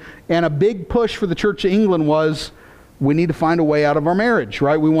England, and a big push for the Church of England was we need to find a way out of our marriage,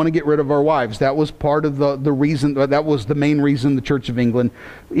 right? We want to get rid of our wives. That was part of the reason, that was the main reason the Church of England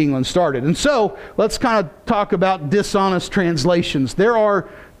started. And so let's kind of talk about dishonest translations. There are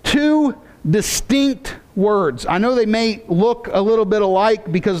two distinct words. I know they may look a little bit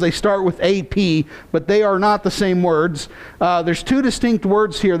alike because they start with AP, but they are not the same words. There's two distinct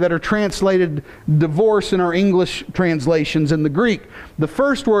words here that are translated divorce in our English translations in the Greek. The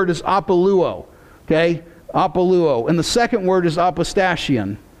first word is apoluo, okay? Apoluo. And the second word is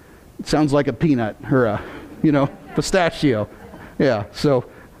apostachion. It sounds like a peanut or a, pistachio. Yeah, so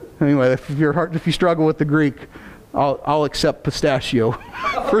anyway, if you struggle with the Greek, I'll accept pistachio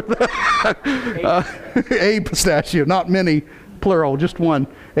for that. A pistachio, not many, plural, just one.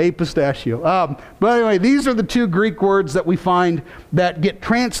 A pistachio. But anyway, these are the two Greek words that we find that get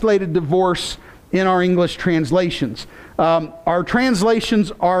translated divorce in our English translations. Our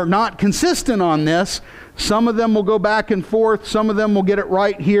translations are not consistent on this. Some of them will go back and forth. Some of them will get it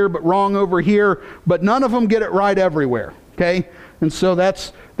right here, but wrong over here. But none of them get it right everywhere. Okay? And so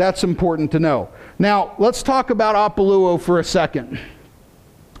that's important to know. Now, let's talk about apoluo for a second.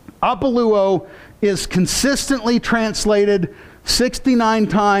 Apoluo is consistently translated 69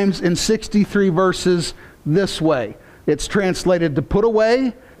 times in 63 verses this way. It's translated to put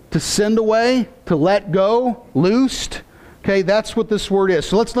away, to send away, to let go, loosed. Okay, that's what this word is.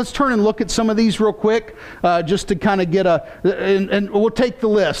 So let's turn and look at some of these real quick, just to kind of get and we'll take the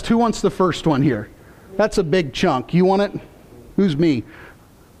list. Who wants the first one here? That's a big chunk. You want it? Who's me?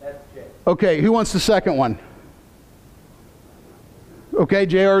 Okay, who wants the second one? Okay,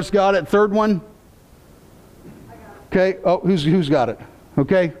 JR's got it. Third one? I got it. Okay, oh, who's got it?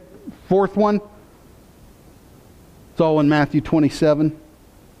 Okay, fourth one? It's all in Matthew 27.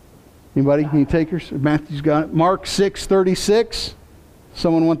 Anybody? Any takers? Matthew's got it. Mark 6:36.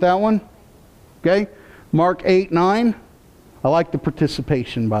 Someone want that one? Okay. Mark 8:9. I like the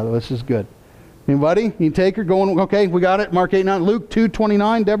participation, by the way. This is good. Anybody? Any taker? Going? Okay, we got it. Mark 8:9. Luke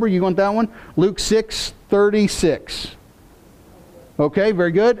 2:29. Deborah, you want that one? Luke 6:36. Okay,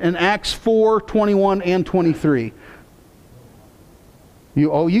 very good. And Acts 4:21 and 23. You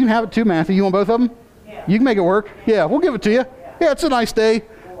can have it too, Matthew. You want both of them? Yeah. You can make it work. Yeah, we'll give it to you. Yeah, it's a nice day.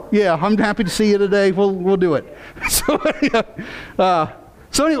 Yeah, I'm happy to see you today. We'll do it. So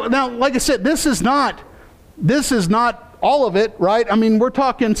anyway, now, like I said, this is not all of it, right? I mean, we're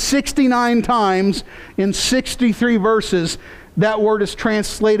talking 69 times in 63 verses. That word is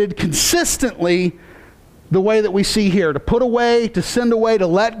translated consistently the way that we see here: to put away, to send away, to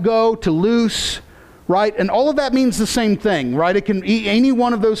let go, to loose, right? And all of that means the same thing, right? It can be any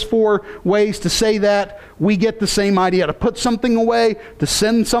one of those four ways to say that. We get the same idea: to put something away, to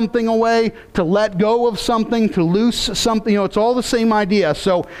send something away, to let go of something, to loose something. It's all the same idea.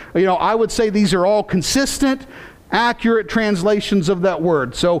 So, I would say these are all consistent, accurate translations of that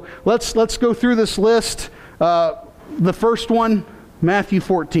word. So let's go through this list. The first one, Matthew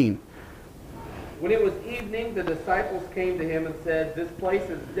 14. When it was evening, the disciples came to him and said, "This place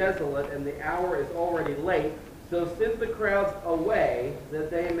is desolate, and the hour is already late. So send the crowds away,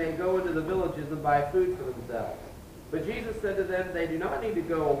 that they may go into the villages and buy food for themselves." But Jesus said to them, "They do not need to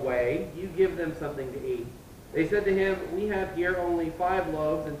go away. You give them something to eat." They said to him, "We have here only 5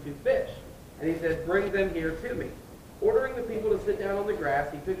 loaves and 2 fish." And he said, "Bring them here to me." Ordering the people to sit down on the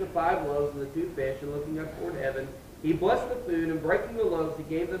grass, he took the 5 loaves and the 2 fish, and looking up toward heaven, he blessed the food, and breaking the loaves, he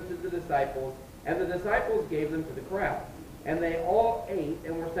gave them to the disciples, and the disciples gave them to the crowd. And they all ate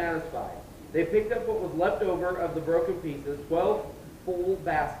and were satisfied. They picked up what was left over of the broken pieces, 12 full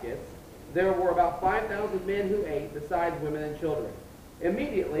baskets. There were about 5,000 men who ate, besides women and children.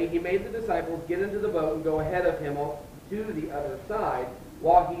 Immediately he made the disciples get into the boat and go ahead of him to the other side,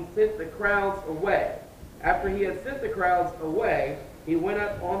 while he sent the crowds away. After he had sent the crowds away, he went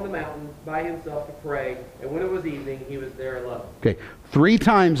up on the mountain by himself to pray, and when it was evening, he was there alone. Okay, 3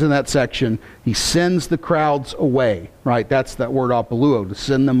 times in that section, he sends the crowds away, right? That's that word apoluo, to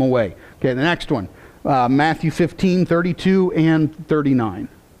send them away. Okay, the next one, Matthew 15:32 and 39.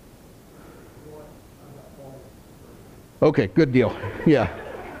 Okay, good deal. Yeah.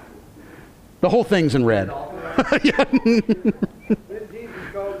 The whole thing's in red. Yeah. Then Jesus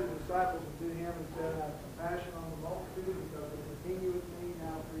called his disciples to him and said, "I have compassion on the multitude, because they continue with me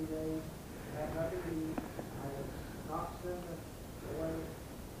now 3 days, and have nothing to eat. I will not send them away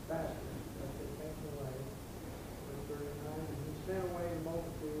fasting, lest they faint away." Verse 39, and he sent away the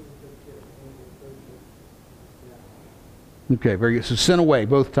multitude and took care of them and thirsty. Okay, very good. So sent away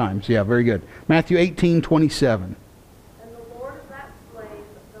both times. Yeah, very good. Matthew 18:27. And the Lord of that slave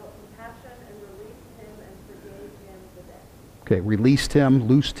felt compassion and released him and forgave him the debt. Okay, released him,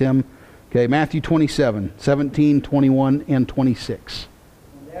 loosed him. Okay, Matthew 27, 17, 21, and 26.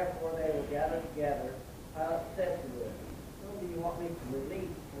 And therefore they were gathered together. Pilate said to them, "Whom do you want me to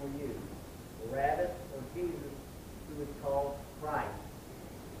release for you, Barabbas or Jesus, who is called Christ?"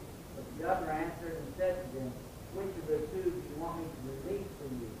 But the governor answered and said to them, "Which of the two do you want me to release for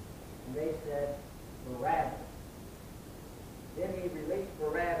you?" And they said, "Barabbas." Then he released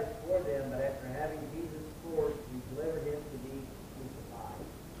Barabbas for them, but after having Jesus forced, he delivered him to be crucified.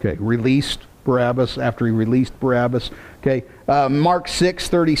 Okay, released Barabbas after he released Barabbas. Okay, Mark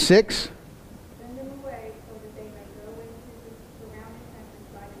 6:36. Send them away so that they may go into the surrounding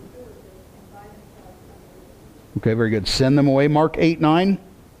countryside and villages and buy themselves some food. Okay, very good. Send them away. Mark 8:9.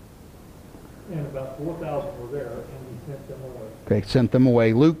 And about 4,000 were there, and he sent them away. Okay, sent them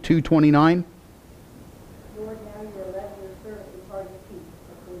away. Luke 2:29. Lord, now you are letting your servant depart in peace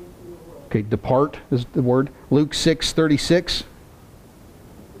according to your word. Okay, depart is the word. Luke 6:36.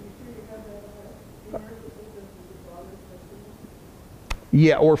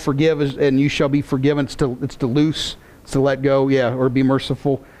 Yeah, or forgive, and you shall be forgiven. It's to loose, it's to let go, yeah, or be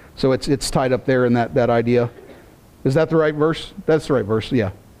merciful. So it's tied up there in that idea. Is that the right verse? That's the right verse,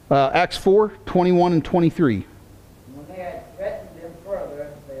 yeah. Acts 4:21 and 23. And when they had threatened them further,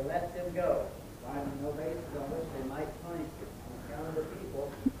 they let them go, finding no basis on which they might punish them on account of the people,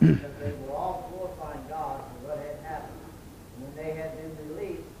 because they were all glorifying God for what had happened. And when they had been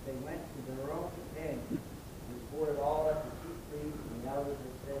released, they went to their own companions and reported all that the chief priests and the elders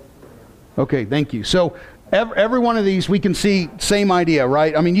had said to them. Okay, thank you. So every one of these we can see same idea,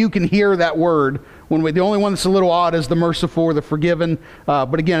 right? I mean, you can hear that word. The only one that's a little odd is the merciful or the forgiven.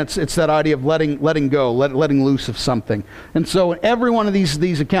 But again, it's that idea of letting go, letting loose of something. And so in every one of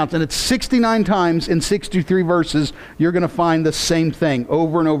these accounts, and it's 69 times in 63 verses, you're going to find the same thing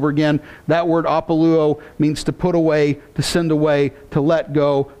over and over again. That word apoluo means to put away, to send away, to let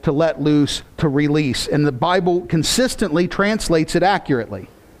go, to let loose, to release. And the Bible consistently translates it accurately,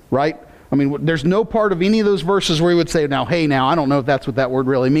 right? I mean, there's no part of any of those verses where we would say, now, I don't know if that's what that word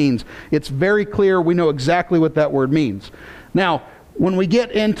really means. It's very clear. We know exactly what that word means. Now, when we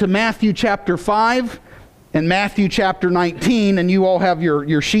get into Matthew chapter 5 and Matthew chapter 19, and you all have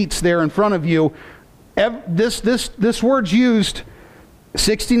your sheets there in front of you, this word's used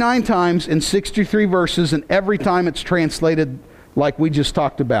 69 times in 63 verses, and every time it's translated like we just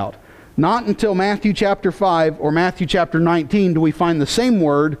talked about. Not until Matthew chapter 5 or Matthew chapter 19 do we find the same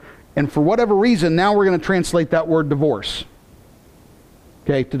word. And for whatever reason, now we're going to translate that word divorce.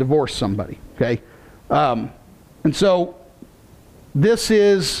 Okay, to divorce somebody. Okay, and so this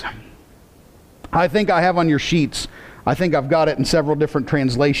is, I think I have on your sheets, I think I've got it in several different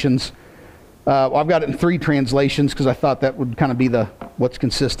translations. I've got it in 3 translations because I thought that would kind of be what's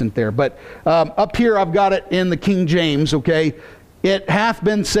consistent there. But up here I've got it in the King James, okay. It hath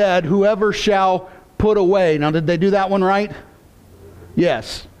been said, whoever shall put away. Now, did they do that one right?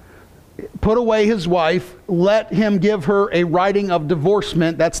 Yes. Put away his wife, let him give her a writing of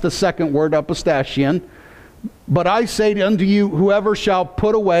divorcement. That's the second word, apostasian. But I say unto you, whoever shall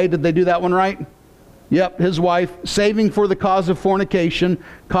put away, did they do that one right? Yep, his wife, saving for the cause of fornication,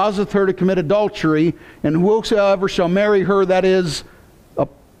 causeth her to commit adultery, and whosoever shall marry her, that is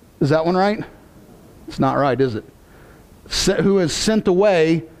that one right? It's not right, is it? Who is sent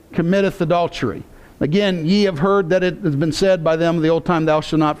away, committeth adultery. Again, ye have heard that it has been said by them of the old time, thou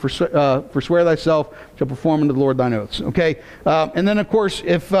shalt not forswear thyself, shall perform unto the Lord thine oaths. Okay? And then, of course,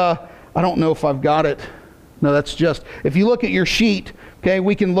 if, I don't know if I've got it. No, that's just, if you look at your sheet, okay,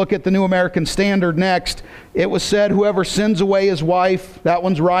 we can look at the New American Standard next. It was said, whoever sends away his wife, that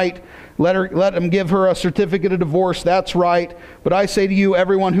one's right. Let him give her a certificate of divorce, that's right. But I say to you,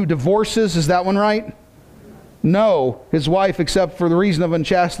 everyone who divorces, is that one right? No, his wife, except for the reason of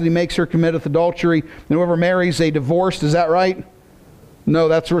unchastity, makes her committeth adultery. And whoever marries a divorced, is that right? No,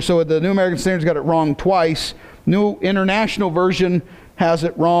 that's where, so the New American Standard's got it wrong twice. New International Version has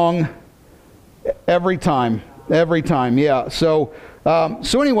it wrong every time, yeah. So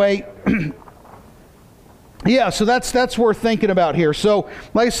anyway, yeah, so that's worth thinking about here. So,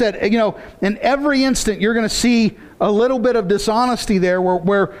 like I said, in every instant you're going to see a little bit of dishonesty there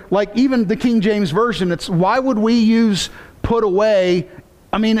where like even the King James Version, it's why would we use put away?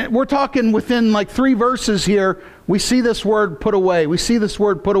 I mean, we're talking within like 3 verses here. We see this word put away. We see this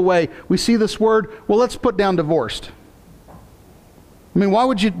word put away. We see this word, well, let's put down divorced. I mean, why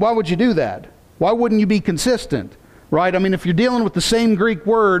would you do that? Why wouldn't you be consistent? Right? I mean, if you're dealing with the same Greek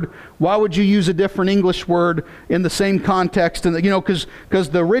word, why would you use a different English word in the same context? And because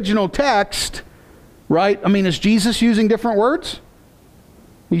the original text, right? I mean, is Jesus using different words?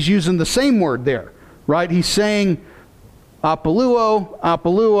 He's using the same word there, right? He's saying, apoluo,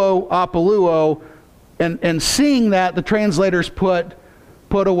 apoluo, apoluo, and seeing that, the translators put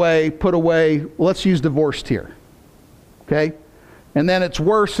away, let's use divorced here. Okay? And then it's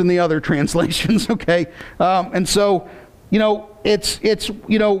worse in the other translations, okay? And so,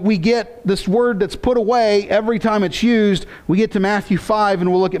 we get this word that's put away every time it's used. We get to Matthew 5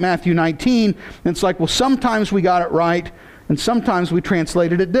 and we'll look at Matthew 19. And it's like, well, sometimes we got it right and sometimes we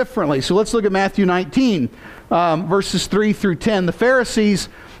translated it differently. So let's look at Matthew 19, verses 3 through 10. The Pharisees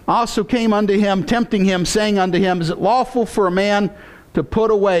also came unto him, tempting him, saying unto him, is it lawful for a man to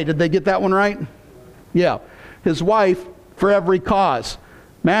put away? Did they get that one right? Yeah. His wife for every cause.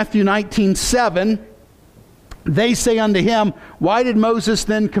 Matthew 19:7, they say unto him, why did Moses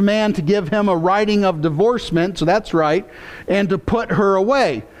then command to give him a writing of divorcement? So that's right. And to put her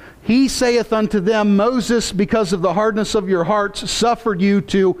away. He saith unto them, Moses, because of the hardness of your hearts, suffered you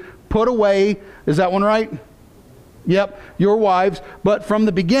to put away. Is that one right? Yep, your wives. But from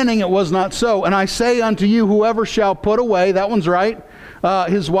the beginning it was not so. And I say unto you, whoever shall put away, that one's right,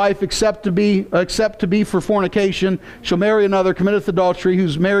 his wife, except to be for fornication, shall marry another, committeth adultery,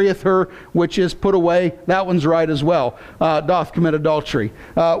 whose marrieth her, which is put away. That one's right as well. Doth commit adultery.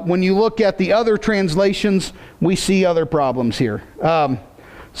 When you look at the other translations, we see other problems here.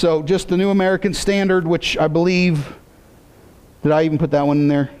 So just the New American Standard, which I believe, did I even put that one in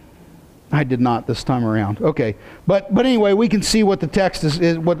there? I did not this time around. Okay, but anyway, we can see what the text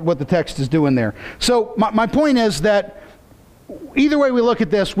is what the text is doing there. So my point is that either way we look at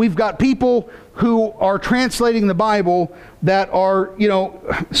this, we've got people who are translating the Bible that are,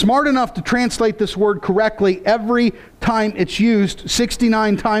 smart enough to translate this word correctly every time it's used,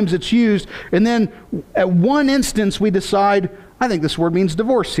 69 times it's used, and then at one instance we decide, I think this word means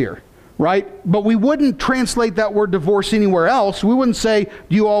divorce here. Right? But we wouldn't translate that word divorce anywhere else. We wouldn't say,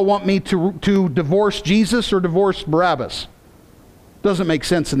 do you all want me to divorce Jesus or divorce Barabbas? Doesn't make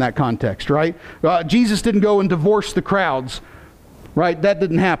sense in that context, right? Jesus didn't go and divorce the crowds, right? That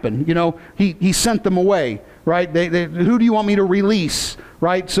didn't happen. He sent them away, right? Who do you want me to release,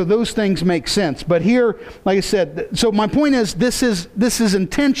 right? So those things make sense. But here, like I said, so my point is, this is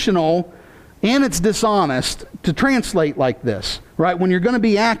intentional and it's dishonest to translate like this, right? When you're going to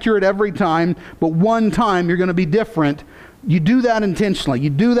be accurate every time, but one time you're going to be different, you do that intentionally.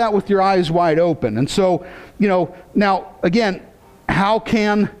 You do that with your eyes wide open. And so, now, again, how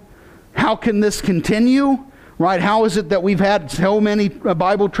can this continue? Right? How is it that we've had so many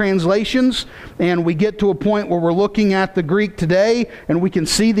Bible translations and we get to a point where we're looking at the Greek today and we can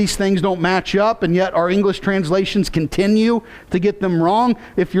see these things don't match up, and yet our English translations continue to get them wrong?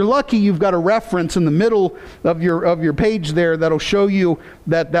 If you're lucky, you've got a reference in the middle of your page there that'll show you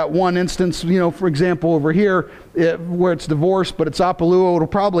that one instance, for example, over here where it's divorce, but it's apoluo. It'll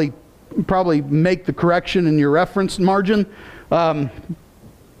probably make the correction in your reference margin. But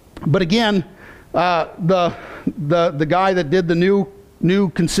again, the guy that did the new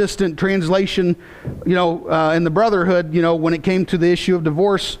consistent translation, in the Brotherhood, when it came to the issue of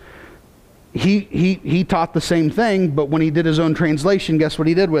divorce, he taught the same thing, but when he did his own translation, guess what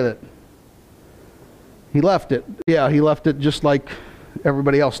he did with it? He left it. Yeah, he left it just like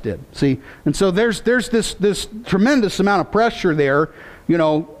everybody else did. See? And so there's this tremendous amount of pressure there,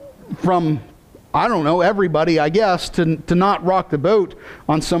 from everybody, I guess, to not rock the boat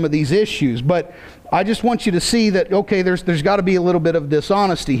on some of these issues. But I just want you to see that, okay, there's got to be a little bit of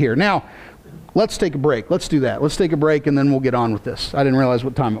dishonesty here. Now, let's take a break. Let's do that. Let's take a break and then we'll get on with this. I didn't realize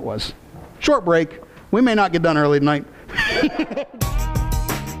what time it was. Short break. We may not get done early tonight.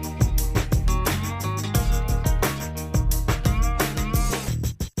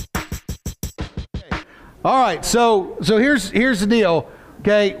 All right, so here's the deal.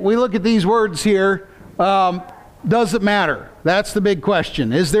 Okay, we look at these words here. Does it matter? That's the big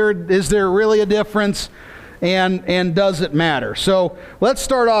question. Is there really a difference? And does it matter? So let's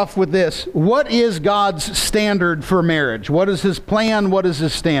start off with this. What is God's standard for marriage? What is His plan? What is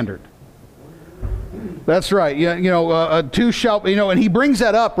His standard? That's right. Two shall, and he brings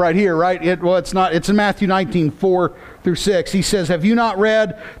that up right here, right? It's in Matthew 19, 4 through 6. He says, have you not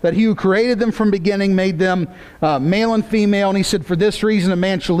read that He who created them from beginning made them male and female? And He said, for this reason a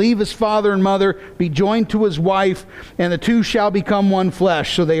man shall leave his father and mother, be joined to his wife, and the two shall become one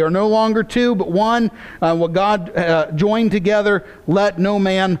flesh. So they are no longer two, but one. What God joined together, let no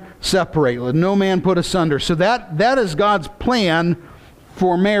man separate. Let no man put asunder. So that is God's plan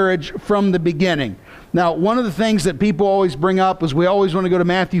for marriage from the beginning. Now, one of the things that people always bring up is we always want to go to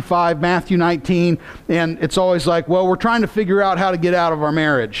Matthew 5, Matthew 19, and it's always like, well, we're trying to figure out how to get out of our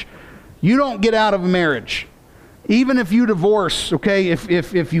marriage. You don't get out of a marriage. even if you divorce, okay,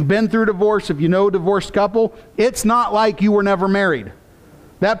 if you've been through divorce, if you know a divorced couple, it's not like you were never married.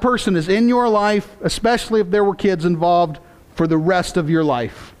 That person is in your life, especially if there were kids involved, for the rest of your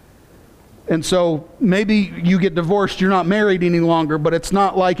life. And so maybe you get divorced, you're not married any longer, but it's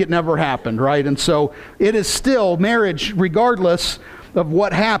not like it never happened, right? And so it is still marriage, regardless of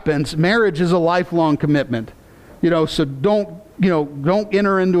what happens. Marriage is a lifelong commitment. So don't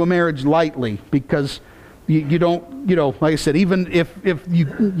enter into a marriage lightly, because you don't, like I said, even if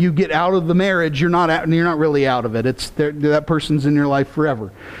you get out of the marriage, you're not really out of it. That person's in your life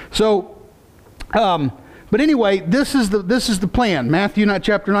forever. So, but anyway, this is the plan. Matthew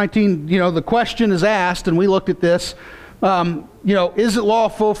chapter 19, the question is asked, and we looked at this. Is it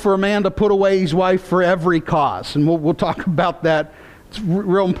lawful for a man to put away his wife for every cause? And we'll talk about that. It's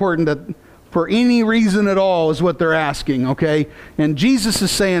real important that for any reason at all is what they're asking, okay? And Jesus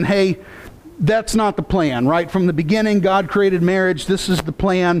is saying, hey, that's not the plan, right? From the beginning, God created marriage. This is the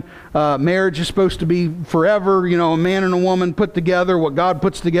plan. Marriage is supposed to be forever. A man and a woman put together. What God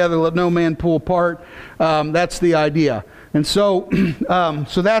puts together, let no man pull apart. That's the idea. And so,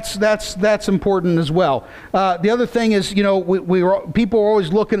 that's important as well. The other thing is, people are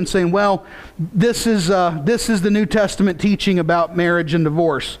always looking and saying, well, this is the New Testament teaching about marriage and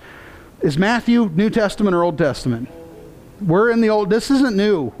divorce. Is Matthew New Testament or Old Testament? We're in the Old. This isn't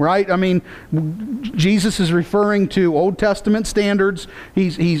new, right? I mean, Jesus is referring to Old Testament standards.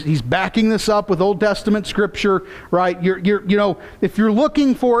 He's backing this up with Old Testament scripture, right? If you're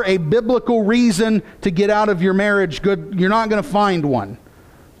looking for a biblical reason to get out of your marriage, you're not going to find one.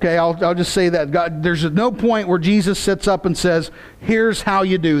 Okay, I'll just say that. There's no point where Jesus sits up and says, here's how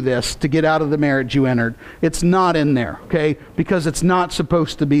you do this to get out of the marriage you entered. It's not in there, okay? Because it's not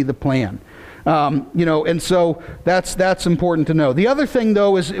supposed to be the plan. And so that's important to know. The other thing,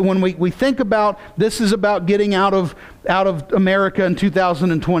 though, is when we think about this is about getting out of America in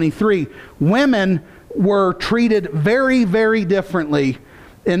 2023. Women were treated very, very differently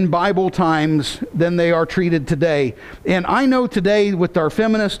in Bible times than they are treated today. And I know today with our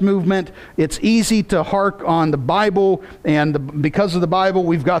feminist movement, it's easy to hark on the Bible, and because of the Bible,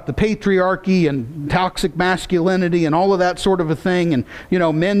 we've got the patriarchy and toxic masculinity and all of that sort of a thing, and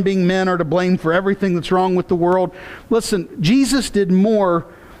men being men are to blame for everything that's wrong with the world. Listen, Jesus did more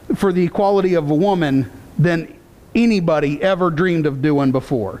for the equality of a woman than anybody ever dreamed of doing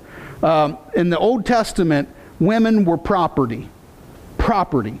before. In the Old Testament, women were property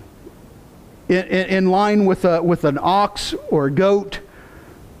in line with an ox or a goat,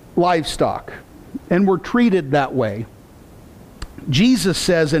 livestock, and were treated that way. Jesus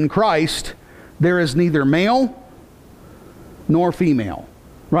says in Christ there is neither male nor female,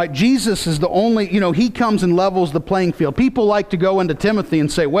 right? Jesus is the only, he comes and levels the playing field. People like to go into Timothy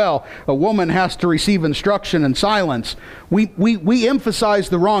and say, well, a woman has to receive instruction in silence. We emphasize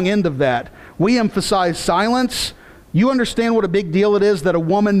the wrong end of that. We emphasize silence. You understand what a big deal it is that a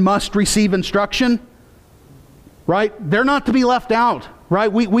woman must receive instruction? Right? They're not to be left out.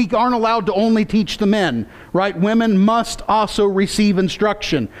 Right? We aren't allowed to only teach the men. Right? Women must also receive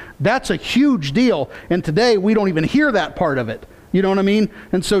instruction. That's a huge deal. And today we don't even hear that part of it. You know what I mean?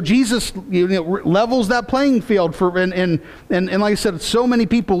 And so Jesus levels that playing field and like I said, so many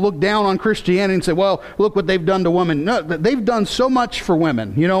people look down on Christianity and say, well, look what they've done to women. No, they've done so much for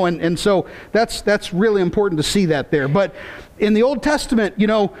women, and so that's really important to see that there. But in the Old Testament,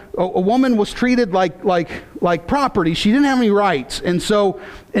 a woman was treated like property. She didn't have any rights. And so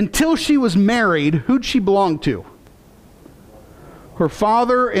until she was married, who'd she belong to? Her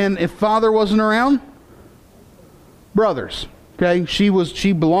father, and if father wasn't around, brothers. Okay, she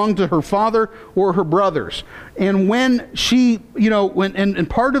belonged to her father or her brothers. And when she, and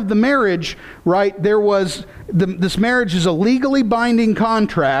part of the marriage, right, there was, this marriage is a legally binding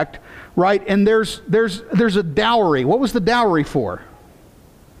contract, right, and there's a dowry. What was the dowry for?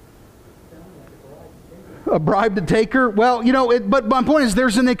 A bribe to take her? Well, but my point is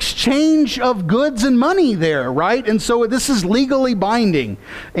there's an exchange of goods and money there, right? And so this is legally binding.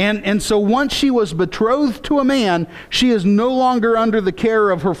 And so once she was betrothed to a man, she is no longer under the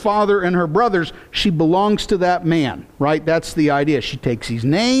care of her father and her brothers. She belongs to that man, right? That's the idea. She takes his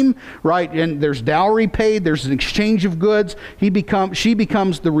name, right? And there's dowry paid. There's an exchange of goods. She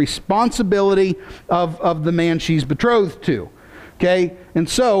becomes the responsibility of the man she's betrothed to. Okay? And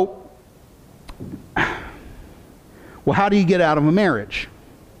so, well, how do you get out of a marriage?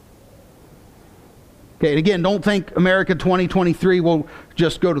 Okay, and again, don't think America 2023 will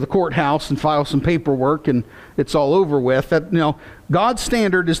just go to the courthouse and file some paperwork and it's all over with. God's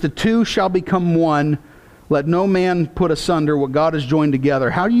standard is the two shall become one. Let no man put asunder what God has joined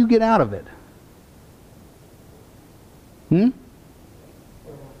together. How do you get out of it? Well,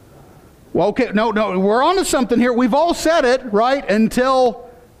 okay, no, we're on to something here. We've all said it, right? Until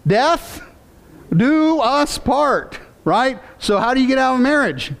death do us part, right? So how do you get out of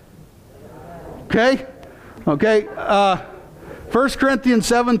marriage? Okay? 1 Corinthians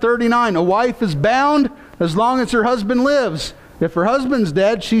 7:39, a wife is bound as long as her husband lives. If her husband's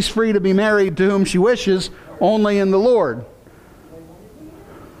dead, she's free to be married to whom she wishes, only in the Lord.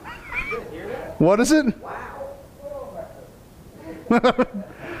 What is it?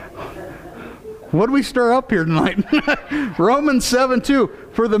 What do we stir up here tonight? Romans 7:2.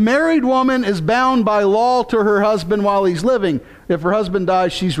 For the married woman is bound by law to her husband while he's living. If her husband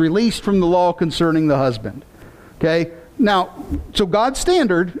dies, she's released from the law concerning the husband. Okay? Now, so God's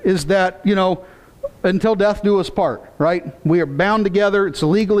standard is that, until death do us part, right? We are bound together. It's a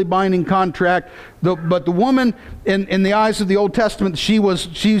legally binding contract. But the woman, in the eyes of the Old Testament,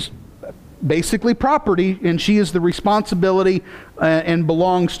 she's basically property, and she is the responsibility and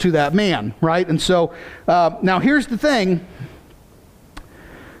belongs to that man, right? And so, now here's the thing.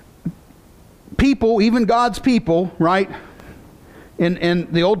 People, even God's people, right? In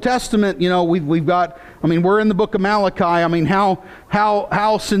the Old Testament, we've got, we're in the book of Malachi.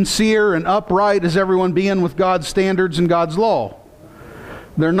 How sincere and upright is everyone being with God's standards and God's law?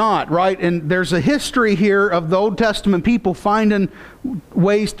 They're not, right? And there's a history here of the Old Testament people finding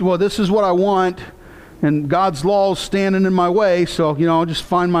ways to, this is what I want, and God's law is standing in my way, so, I'll just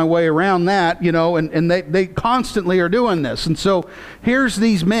find my way around that, and they constantly are doing this. And so here's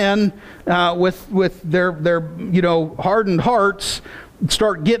these men with their hardened hearts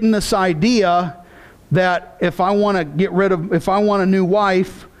start getting this idea that if I want a new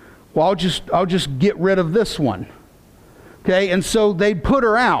wife, well, I'll just get rid of this one. Okay, and so they'd put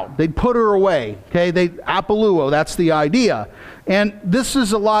her out. They'd put her away. Okay, apoluo, that's the idea. And this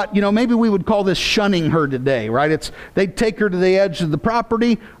is a lot, maybe we would call this shunning her today, right? They'd take her to the edge of the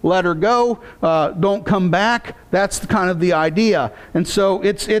property, let her go, don't come back. That's kind of the idea. And so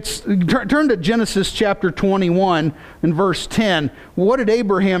turn to Genesis chapter 21 and verse 10. What did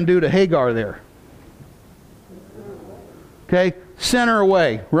Abraham do to Hagar there? Okay, send her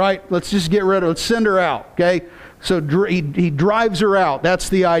away, right? Let's just get rid of her. Let's send her out, okay? So he drives her out. That's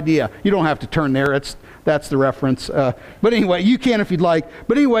the idea. You don't have to turn there. That's the reference. But anyway, you can if you'd like.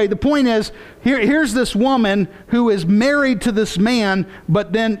 But anyway, the point is, here's this woman who is married to this man,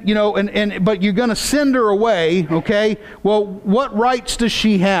 but then, but you're going to send her away, okay? Well, what rights does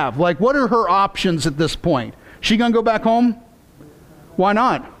she have? Like, what are her options at this point? She going to go back home? Why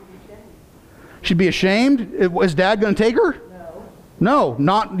not? She'd be ashamed? Is Dad going to take her? No,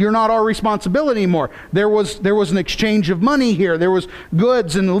 you're not our responsibility anymore. There was an exchange of money here. There was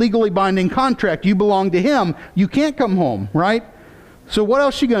goods and a legally binding contract. You belong to him. You can't come home, right? So what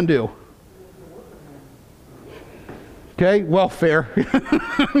else is she going to do? Okay, welfare.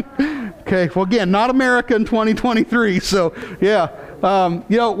 Okay, well again, not America in 2023, so yeah.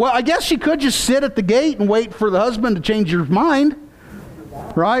 Well, I guess she could just sit at the gate and wait for the husband to change his mind,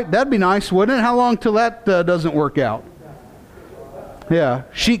 right? That'd be nice, wouldn't it? How long till that doesn't work out? Yeah.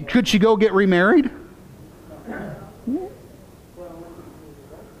 Could she go get remarried?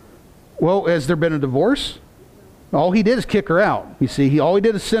 Well, has there been a divorce? All he did is kick her out. You see, all he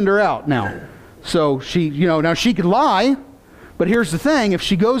did is send her out now. So now she could lie, but here's the thing. If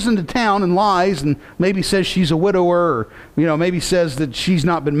she goes into town and lies and maybe says she's a widower, or, maybe says that she's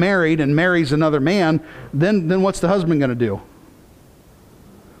not been married and marries another man, then what's the husband going to do?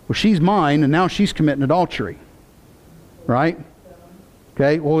 Well, she's mine, and now she's committing adultery. Right?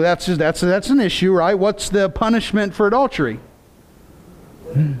 Okay, well, that's an issue, right? What's the punishment for adultery?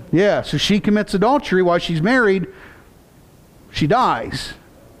 Yeah, so she commits adultery while she's married. She dies.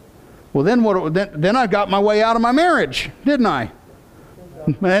 Well, then what? Then I got my way out of my marriage, didn't I?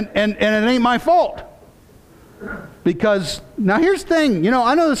 And it ain't my fault. Because now here's the thing.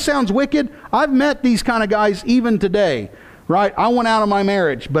 I know this sounds wicked. I've met these kind of guys even today. Right? I want out of my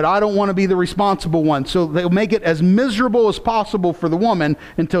marriage, but I don't want to be the responsible one. So they'll make it as miserable as possible for the woman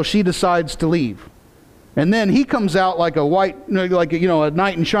until she decides to leave. And then he comes out like a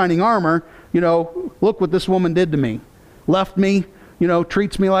knight in shining armor. Look what this woman did to me. Left me,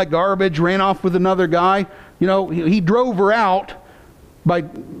 treats me like garbage, ran off with another guy. He drove her out by,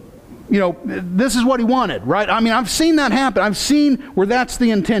 this is what he wanted, right? I've seen that happen. I've seen where that's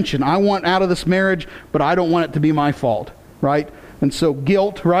the intention. I want out of this marriage, but I don't want it to be my fault. Right? And so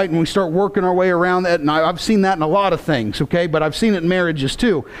guilt, right? And we start working our way around that. And I've seen that in a lot of things, okay? But I've seen it in marriages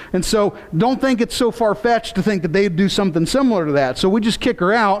too. And so don't think it's so far-fetched to think that they'd do something similar to that. So we just kick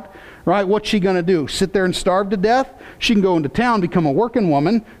her out, right? What's she going to do? Sit there and starve to death? She can go into town, become a working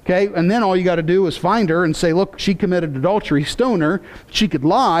woman, okay? And then all you got to do is find her and say, look, she committed adultery, stone her. She could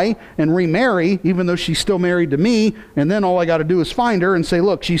lie and remarry, even though she's still married to me. And then all I got to do is find her and say,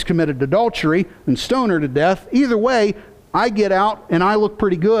 look, she's committed adultery, and stone her to death. Either way, I get out and I look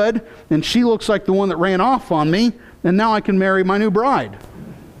pretty good, and she looks like the one that ran off on me, and now I can marry my new bride.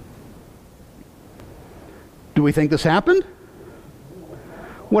 Do we think this happened?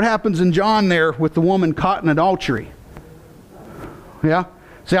 What happens in John there with the woman caught in adultery? Yeah?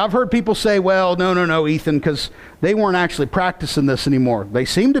 See, I've heard people say, well, no, Ethan, because they weren't actually practicing this anymore. They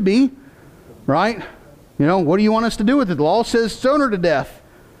seem to be, right? You know, what do you want us to do with it? The law says stone her to death.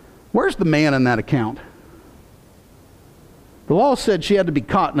 Where's the man in that account? The law said she had to be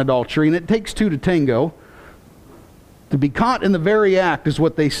caught in adultery, and it takes two to tango. To be caught in the very act is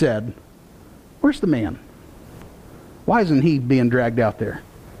what they said. Where's the man? Why isn't he being dragged out there?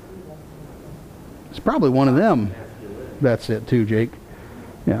 It's probably one of them. That's it too, Jake.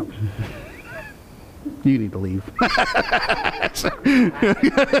 Yeah. You need to leave. That's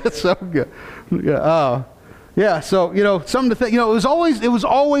so good. Yeah. Yeah, so, you know, something to think. You know, it was always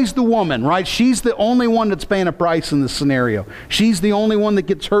the woman, right? She's the only one that's paying a price in this scenario. She's the only one that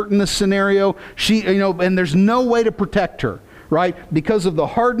gets hurt in this scenario. And there's no way to protect her, right? Because of the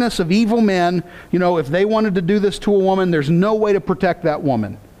hardness of evil men, you know, if they wanted to do this to a woman, there's no way to protect that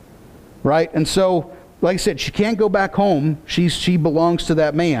woman, right? And so, like I said, she can't go back home. She belongs to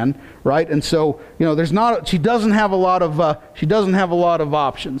that man, right? And so, you know, she doesn't have a lot of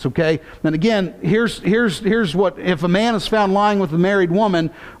options, okay? And again, here's what: if a man is found lying with a married woman,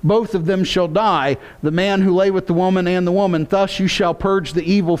 both of them shall die. The man who lay with the woman and the woman, thus you shall purge the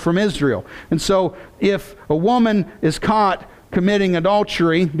evil from Israel. And so, if a woman is caught committing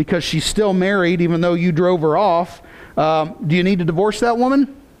adultery because she's still married, even though you drove her off, do you need to divorce that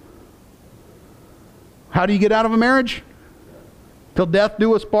woman? How do you get out of a marriage? Till death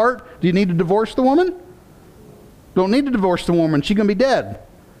do us part. Do you need to divorce the woman? Don't need to divorce the woman. She's going to be dead.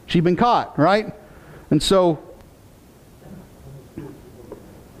 She's been caught, right? And so,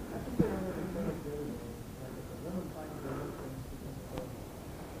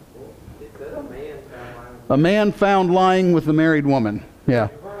 a man found lying with a married woman. Yeah.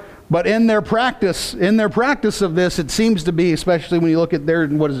 But in their practice of this, it seems to be, especially when you look at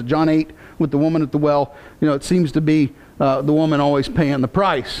John 8 with the woman at the well, you know, it seems to be the woman always paying the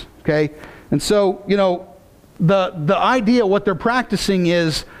price, okay? And so, you know, the idea, what they're practicing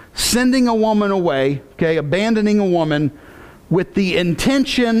is sending a woman away, okay, abandoning a woman with the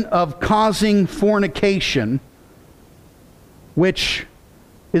intention of causing fornication, which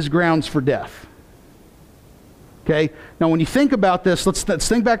is grounds for death. Okay? Now, when you think about this, let's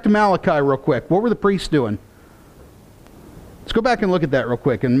think back to Malachi real quick. What were the priests doing? Let's go back and look at that real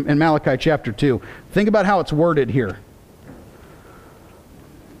quick in Malachi chapter 2. Think about how it's worded here.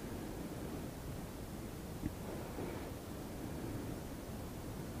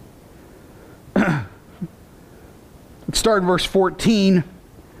 Let's start in verse 14.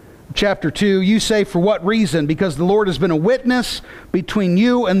 Chapter 2, you say, for what reason? Because the Lord has been a witness between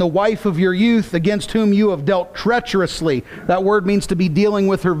you and the wife of your youth, against whom you have dealt treacherously. That word means to be dealing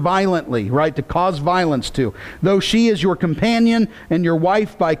with her violently, right? To cause violence to. Though she is your companion and your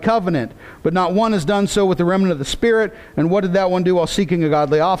wife by covenant. But not one has done so with the remnant of the Spirit. And what did that one do while seeking a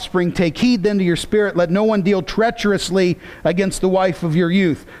godly offspring? Take heed then to your spirit. Let no one deal treacherously against the wife of your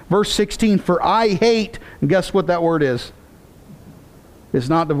youth. Verse 16, for I hate, and guess what that word is? It's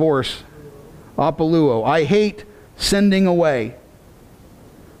not divorce. Apoluo. I hate sending away,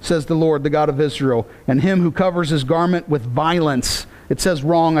 says the Lord, the God of Israel, and him who covers his garment with violence. It says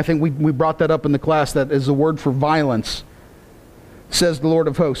wrong. I think we brought that up in the class. That is the word for violence, says the Lord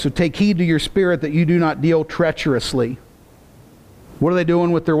of hosts. So take heed to your spirit that you do not deal treacherously. What are they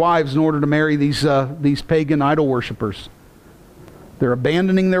doing with their wives in order to marry these pagan idol worshipers? They're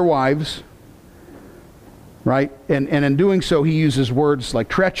abandoning their wives. Right? And in doing so, he uses words like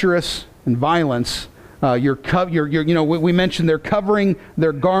treacherous and violence. You know, we mentioned they're covering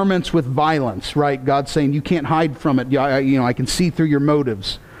their garments with violence, right? God's saying you can't hide from it. I can see through your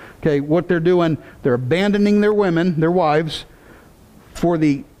motives. Okay, what they're doing, they're abandoning their women, their wives, for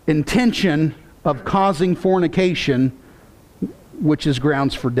the intention of causing fornication, which is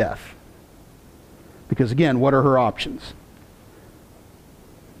grounds for death. Because again, what are her options?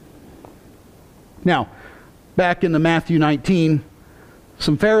 Now, back in the Matthew 19,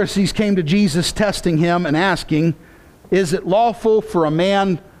 some Pharisees came to Jesus testing him and asking, is it lawful for a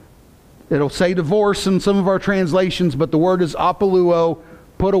man, it'll say divorce in some of our translations, but the word is apoluo,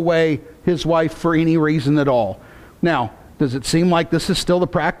 put away his wife for any reason at all. Now, does it seem like this is still the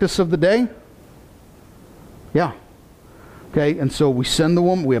practice of the day? Yeah. Okay, and so we send the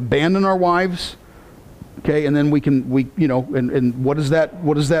woman, we abandon our wives. Okay, and then and what does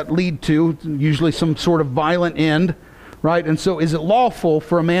that lead to? Usually some sort of violent end, right? And so is it lawful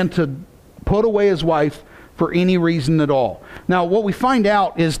for a man to put away his wife for any reason at all? Now, what we find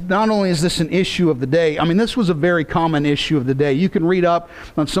out is not only is this an issue of the day, I mean, this was a very common issue of the day. You can read up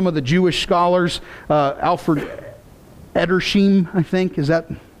on some of the Jewish scholars, Alfred Edersheim, I think, is that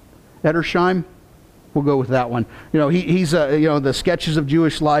Edersheim? We'll go with that one. He's the Sketches of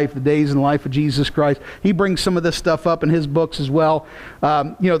Jewish Life, the Days in the Life of Jesus Christ. He brings some of this stuff up in his books as well.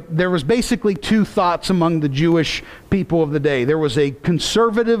 There was basically two thoughts among the Jewish people of the day. There was a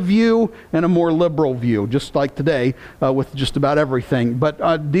conservative view and a more liberal view, just like today with just about everything,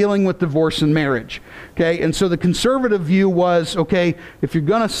 but dealing with divorce and marriage. Okay, and so the conservative view was, okay, if you're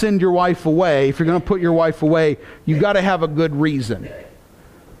going to send your wife away, if you're going to put your wife away, you've got to have a good reason.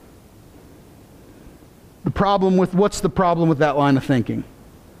 What's the problem with that line of thinking?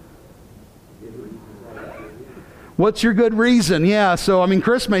 What's your good reason? Yeah, so I mean,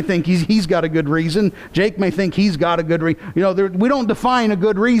 Chris may think he's got a good reason. Jake may think he's got a good reason. We don't define a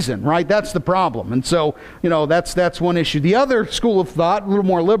good reason, right? That's the problem. And so, that's one issue. The other school of thought, a little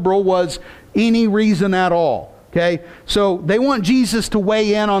more liberal, was any reason at all. Okay, so they want Jesus to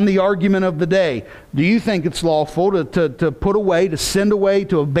weigh in on the argument of the day. Do you think it's lawful to put away, to send away,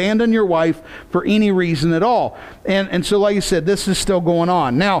 to abandon your wife for any reason at all? And so, like I said, this is still going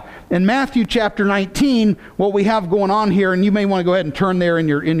on. Now, in Matthew chapter 19, what we have going on here, and you may want to go ahead and turn there in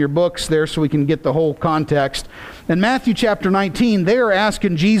your books there so we can get the whole context. In Matthew chapter 19, they are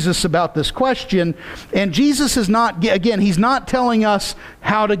asking Jesus about this question, and Jesus is not, again, he's not telling us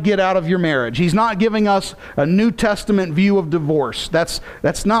how to get out of your marriage. He's not giving us a New Testament view of divorce. That's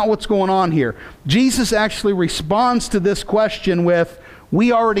not what's going on here. Jesus actually responds to this question with,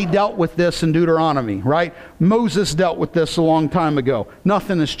 we already dealt with this in Deuteronomy, right? Moses dealt with this a long time ago.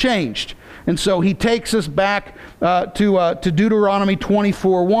 Nothing has changed. And so he takes us back to Deuteronomy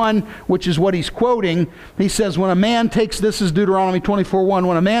 24:1, which is what he's quoting. He says, this is Deuteronomy 24:1,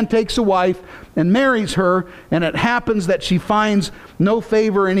 when a man takes a wife and marries her, and it happens that she finds no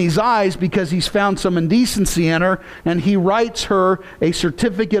favor in his eyes because he's found some indecency in her, and he writes her a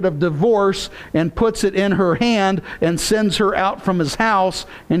certificate of divorce and puts it in her hand and sends her out from his house,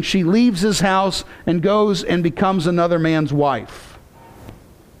 and she leaves his house and goes and becomes another man's wife.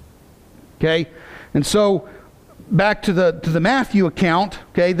 Okay, and so back to the Matthew account.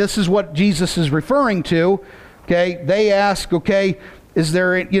 Okay, this is what Jesus is referring to. Okay, they ask, okay, is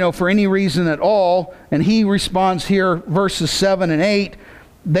there for any reason at all? And he responds here, verses 7 and 8.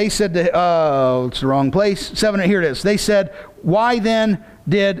 They said it's the wrong place. 7, here it is. They said, why then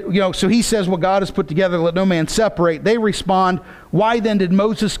did, so he says, what God has put together, let no man separate. They respond, why then did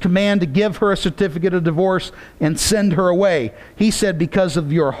Moses command to give her a certificate of divorce and send her away? He said, because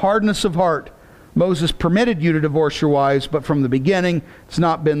of your hardness of heart, Moses permitted you to divorce your wives, but from the beginning, it's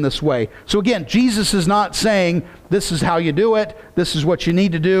not been this way. So again, Jesus is not saying, this is how you do it, this is what you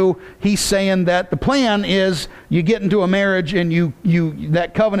need to do. He's saying that the plan is you get into a marriage and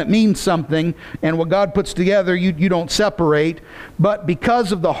that covenant means something, and what God puts together, you don't separate. But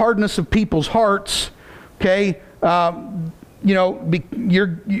because of the hardness of people's hearts, okay, because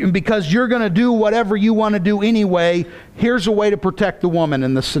you're going to do whatever you want to do anyway, here's a way to protect the woman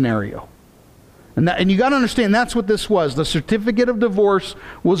in this scenario. And you got to understand, that's what this was. The certificate of divorce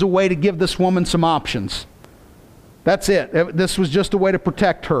was a way to give this woman some options. That's it. This was just a way to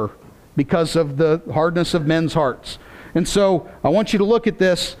protect her because of the hardness of men's hearts. And so I want you to look at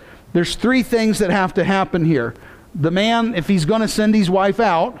this. There's 3 things that have to happen here. The man, if he's going to send his wife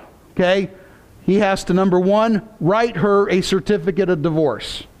out, okay, he has to, number 1, write her a certificate of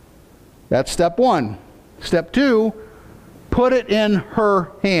divorce. That's step 1. Step 2, put it in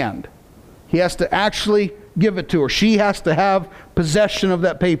her hand. He has to actually give it to her. She has to have possession of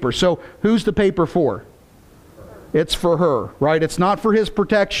that paper. So who's the paper for? It's for her, right? It's not for his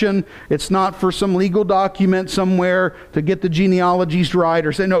protection. It's not for some legal document somewhere to get the genealogies right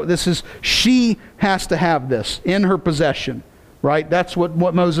or say, no, she has to have this in her possession, right? That's what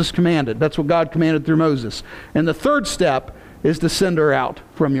Moses commanded. That's what God commanded through Moses. And the 3rd step is to send her out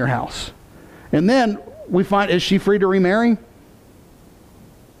from your house. And then we find, is she free to remarry?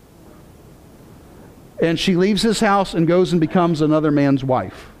 And she leaves his house and goes and becomes another man's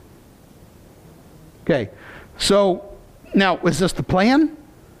wife. Okay, so now, is this the plan?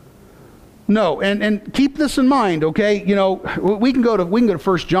 No, and keep this in mind, okay? You know, we can go to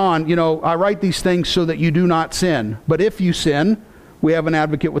 1 John. You know, I write these things so that you do not sin. But if you sin, we have an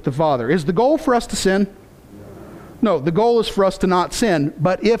advocate with the Father. Is the goal for us to sin? No, the goal is for us to not sin.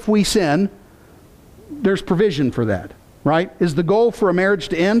 But if we sin, there's provision for that, right? Is the goal for a marriage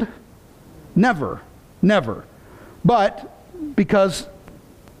to end? Never, never. But because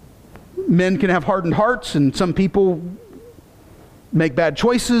men can have hardened hearts, and some people make bad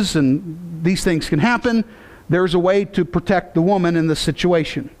choices, and these things can happen, there's a way to protect the woman in this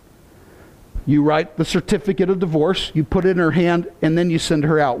situation. You write the certificate of divorce, you put it in her hand, and then you send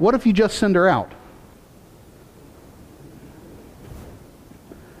her out. What if you just send her out?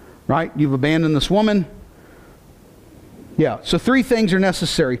 Right? You've abandoned this woman. Yeah, so 3 things are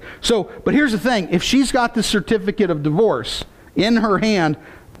necessary. So, but here's the thing. If she's got the certificate of divorce in her hand,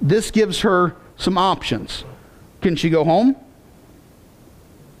 this gives her some options. Can she go home?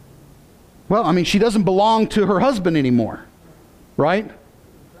 Well, I mean, she doesn't belong to her husband anymore, right?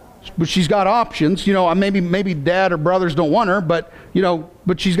 But she's got options. You know, maybe dad or brothers don't want her, but, you know,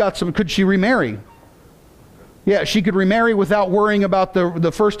 but she's got some. Could she remarry? Yeah, she could remarry without worrying about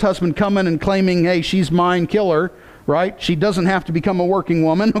the first husband coming and claiming, hey, she's mine, kill her, right? She doesn't have to become a working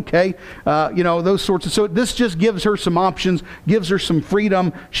woman, okay? You know, those sorts of... So this just gives her some options, gives her some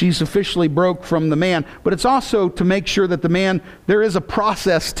freedom. She's officially broke from the man. But it's also to make sure that the man... There is a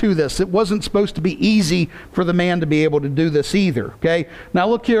process to this. It wasn't supposed to be easy for the man to be able to do this either, okay? Now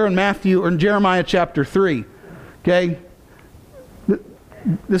look here in Matthew, or in Jeremiah chapter 3, okay?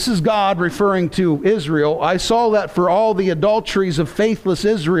 This is God referring to Israel. I saw that for all the adulteries of faithless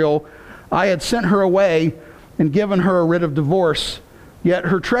Israel, I had sent her away and given her a writ of divorce. Yet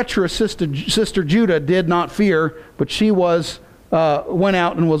her treacherous sister Judah did not fear, but she went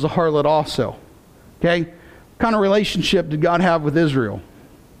out and was a harlot also. Okay? What kind of relationship did God have with Israel?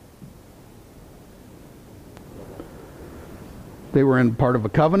 They were in part of a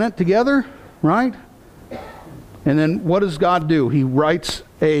covenant together, right? And then what does God do? He writes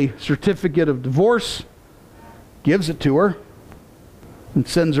a certificate of divorce, gives it to her, and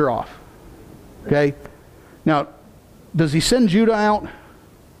sends her off. Okay? Now, does he send Judah out?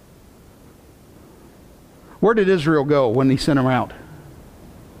 Where did Israel go when he sent them out?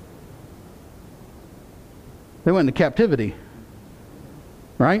 They went into captivity.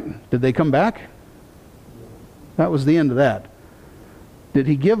 Right? Did they come back? That was the end of that. Did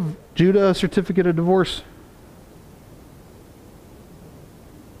he give Judah a certificate of divorce?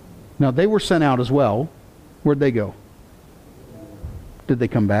 Now, they were sent out as well. Where'd they go? Did they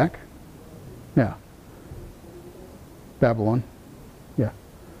come back? Yeah. Babylon. Yeah.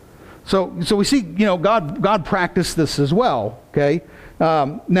 So we see, you know, God practiced this as well. Okay.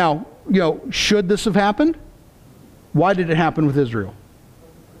 Now, you know, should this have happened? Why did it happen with Israel?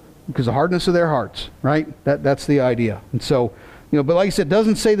 Because of the hardness of their hearts, right? That's the idea. And so, you know, but like I said, it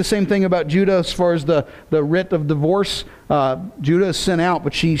doesn't say the same thing about Judah as far as the writ of divorce. Judah is sent out,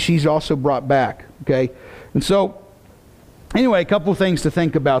 but she's also brought back. Okay. And so, anyway, a couple of things to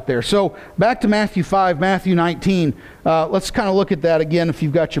think about there. So back to Matthew 5, Matthew 19. Let's kind of look at that again if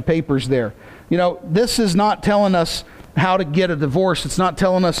you've got your papers there. You know, this is not telling us how to get a divorce. It's not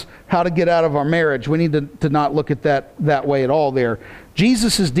telling us how to get out of our marriage. We need to not look at that way at all there.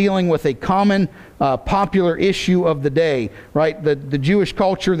 Jesus is dealing with a common popular issue of the day, right? The Jewish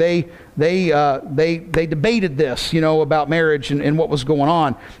culture, they debated this, you know, about marriage and what was going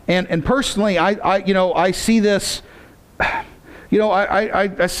on. And personally, I see this. You know,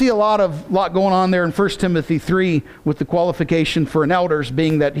 I see a lot going on there in 1 Timothy 3 with the qualification for an elder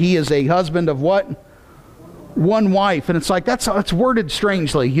being that he is a husband of what? One wife. And it's like, that's worded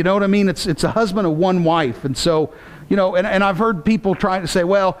strangely. You know what I mean? It's a husband of one wife. And so, you know, and I've heard people trying to say,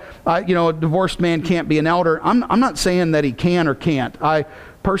 well, you know, a divorced man can't be an elder. I'm not saying that he can or can't. I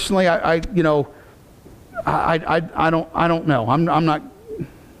personally, you know, I don't know. I'm not.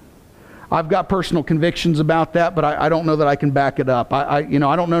 I've got personal convictions about that, but I don't know that I can back it up. You know,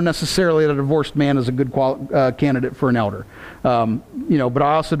 I don't know necessarily that a divorced man is a good candidate for an elder. You know, but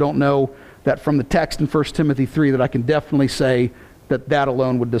I also don't know that from the text in 1 Timothy 3 that I can definitely say that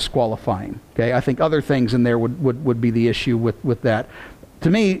alone would disqualify him. Okay, I think other things in there would be the issue with that. To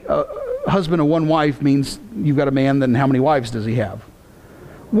me, a husband of one wife means you've got a man, then how many wives does he have?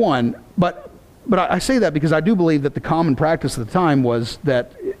 One. But I say that because I do believe that the common practice at the time was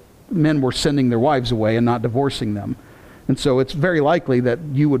that men were sending their wives away and not divorcing them. And so it's very likely that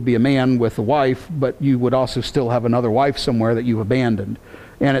you would be a man with a wife, but you would also still have another wife somewhere that you've abandoned.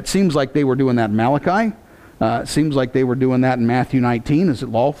 And it seems like they were doing that in Malachi. It seems like they were doing that in Matthew 19. Is it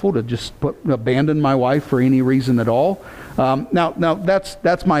lawful to just abandon my wife for any reason at all? Now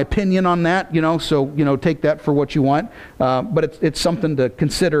that's my opinion on that, so take that for what you want. But it's something to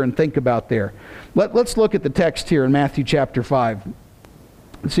consider and think about there. Let's look at the text here in Matthew chapter 5.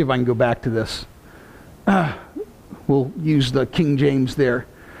 Let's see if I can go back to this. We'll use the King James there.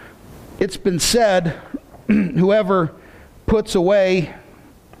 It's been said, whoever puts away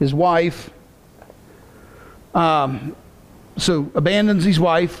his wife, so abandons his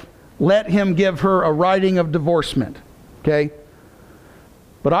wife, let him give her a writing of divorcement. Okay?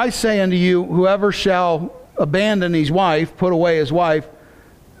 But I say unto you, whoever shall abandon his wife, put away his wife,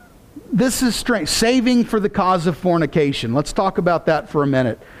 this is strange. Saving for the cause of fornication. Let's talk about that for a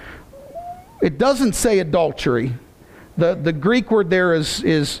minute. It doesn't say adultery. The Greek word there is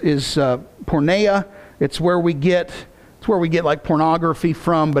porneia. It's where we get like pornography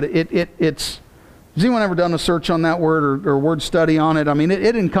from. But it's. Has anyone ever done a search on that word or word study on it? I mean,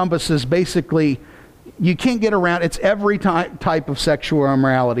 it encompasses basically. You can't get around. It's every type of sexual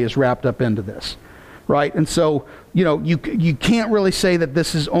immorality is wrapped up into this, right? And so you can't really say that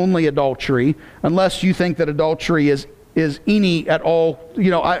this is only adultery unless you think that adultery is any at all.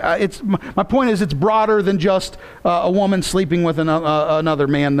 My point is it's broader than just a woman sleeping with another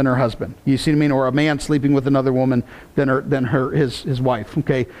man than her husband. You see what I mean? Or a man sleeping with another woman than his wife.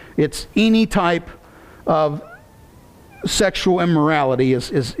 Okay, it's any type of sexual immorality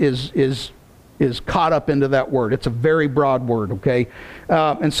is caught up into that word. It's a very broad word. Okay,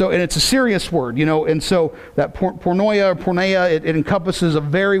 and it's a serious word. And so that porneia, it encompasses a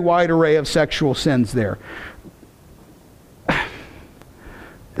very wide array of sexual sins there.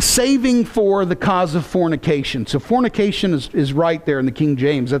 Saving for the cause of fornication. So fornication is right there in the King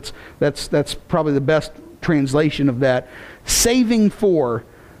James. That's probably the best translation of that. Saving for.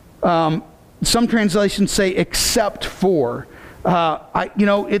 Some translations say except for. I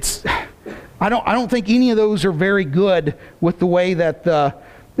don't think any of those are very good with the way that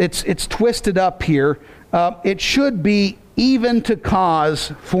it's twisted up here. It should be even to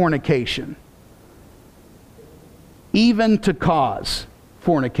cause fornication. Even to cause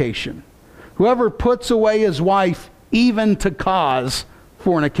fornication. Whoever puts away his wife even to cause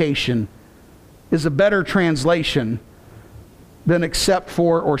fornication is a better translation than except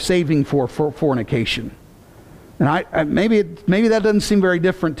for or saving for fornication. And maybe that doesn't seem very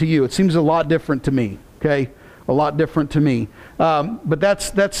different to you. It seems a lot different to me. Okay, a lot different to me. But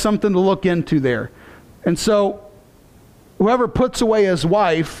that's something to look into there. And so, whoever puts away his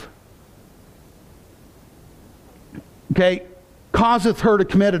wife, okay, causeth her to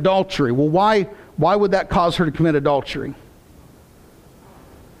commit adultery. Well, why would that cause her to commit adultery?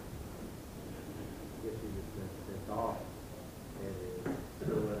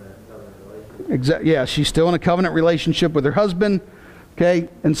 Yeah, she's still in a covenant relationship with her husband. Okay,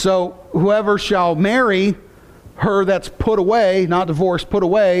 and so whoever shall marry her that's put away, not divorced, put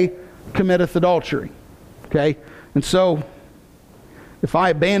away, committeth adultery. Okay, and so if I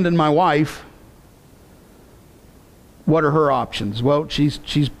abandon my wife, what are her options? Well,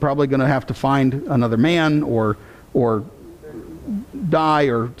 she's probably going to have to find another man or die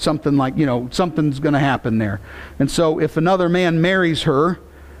or something something's going to happen there. And so if another man marries her,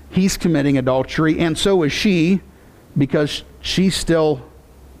 he's committing adultery, and so is she, because she's still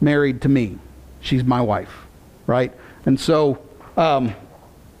married to me. She's my wife, right? And so,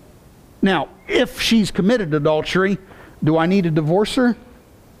 now, if she's committed adultery, do I need to divorce her?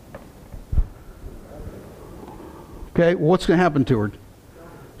 Okay, well, what's going to happen to her?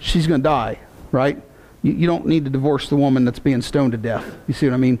 She's going to die, right? You don't need to divorce the woman that's being stoned to death. You see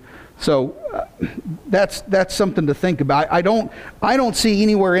what I mean? So that's something to think about. I don't see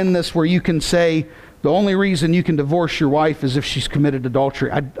anywhere in this where you can say the only reason you can divorce your wife is if she's committed adultery.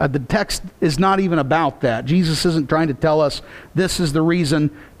 The text is not even about that. Jesus isn't trying to tell us this is the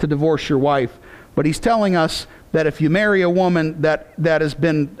reason to divorce your wife. But he's telling us that if you marry a woman that has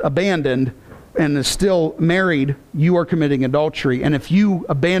been abandoned and is still married, you are committing adultery. And if you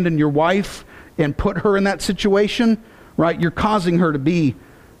abandon your wife and put her in that situation, right, you're causing her to be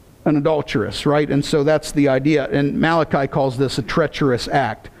an adulteress, right? And so that's the idea. And Malachi calls this a treacherous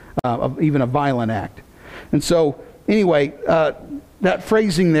act, even a violent act. And so, anyway, that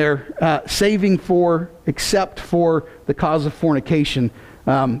phrasing there, saving for, except for the cause of fornication,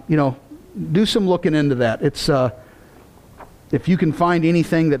 do some looking into that. It's if you can find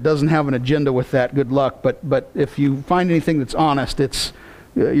anything that doesn't have an agenda with that, good luck. But if you find anything that's honest,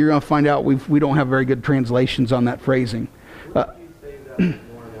 you're going to find out we don't have very good translations on that phrasing. Would you say that was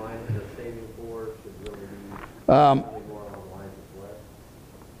more in line with the saving for should really be more along the lines of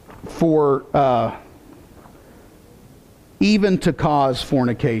what? even to cause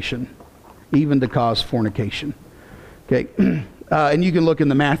fornication. Even to cause fornication. Okay, and you can look in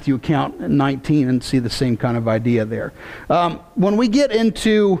the Matthew account 19 and see the same kind of idea there. When we get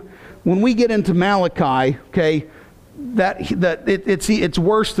into Malachi, okay, it's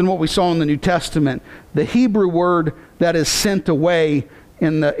worse than what we saw in the New Testament. The Hebrew word that is sent away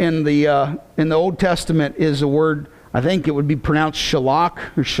in the Old Testament is a word, I think it would be pronounced shalak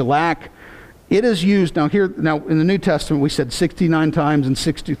or shalak. It is used now in the New Testament we said 69 times in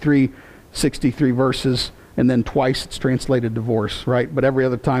 63 verses, and then twice it's translated divorce, right? But every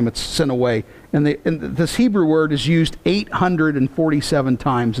other time it's sent away. And this Hebrew word is used 847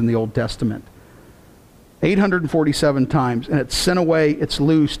 times in the Old Testament. 847 times, and it's sent away, it's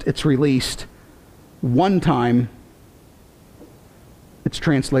loosed, it's released. One time it's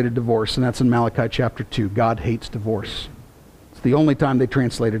translated divorce, and that's in Malachi chapter 2. God hates divorce. It's the only time they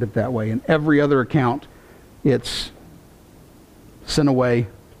translated it that way. In every other account, it's sent away,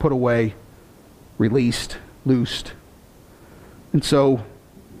 put away, released, loosed. And so,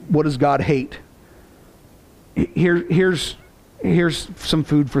 what does God hate? Here's some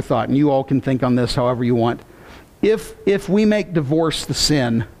food for thought, and you all can think on this however you want. If we make divorce the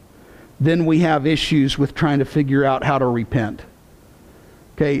sin, then we have issues with trying to figure out how to repent.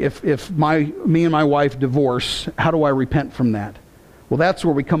 Okay, if me and my wife divorce, how do I repent from that? Well, that's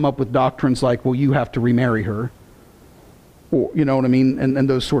where we come up with doctrines like, well, you have to remarry her. Or, you know what I mean? And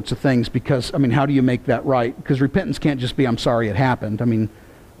those sorts of things, because, I mean, how do you make that right? Because repentance can't just be, I'm sorry it happened. I mean,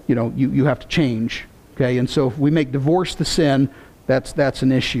 you know, you have to change. Okay, and so if we make divorce the sin, that's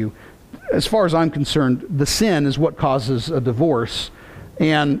an issue. As far as I'm concerned, the sin is what causes a divorce.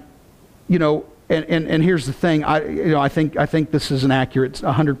 And, you know, and here's the thing, I think this is an accurate,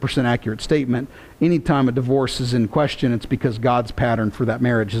 100% accurate statement. Anytime a divorce is in question, it's because God's pattern for that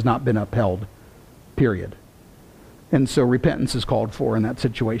marriage has not been upheld, period. And so repentance is called for in that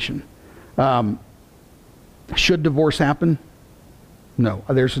situation. Should divorce happen? No.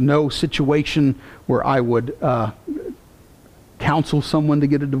 There's no situation where I would counsel someone to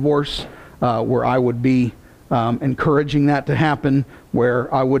get a divorce, where I would be encouraging that to happen,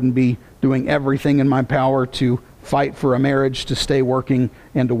 where I wouldn't be doing everything in my power to fight for a marriage to stay working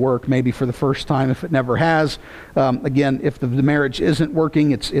and to work maybe for the first time if it never has. Again, if the marriage isn't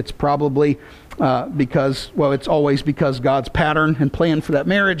working, it's probably because, well, it's always because God's pattern and plan for that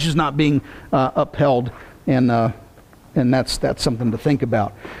marriage is not being upheld, and that's something to think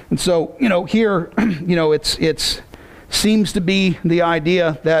about. And so, you know, here, you know, it's seems to be the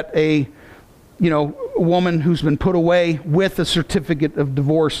idea that a woman who's been put away with a certificate of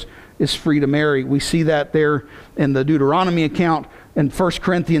divorce is free to marry. We see that there in the Deuteronomy account. In 1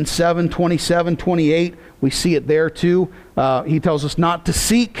 Corinthians 7, 27, 28, we see it there too. He tells us not to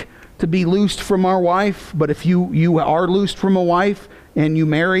seek to be loosed from our wife, but if you are loosed from a wife and you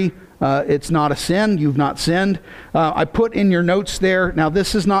marry, it's not a sin. You've not sinned. I put in your notes there, now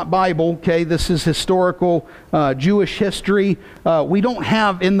this is not Bible, okay? This is historical Jewish history. We don't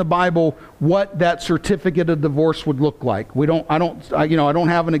have in the Bible what that certificate of divorce would look like. I don't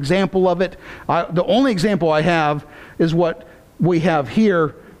have an example of it. The only example I have is what we have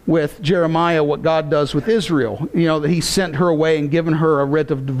here with Jeremiah, what God does with Israel. You know, that he sent her away and given her a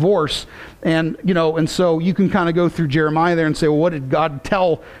writ of divorce. And, you know, and so you can kind of go through Jeremiah there and say, well, what did God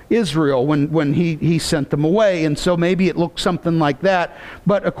tell Israel when he sent them away? And so maybe it looks something like that.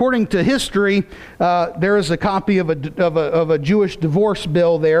 But according to history, there is a copy of a Jewish divorce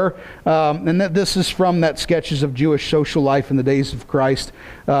bill there. And this is from that Sketches of Jewish Social Life in the Days of Christ.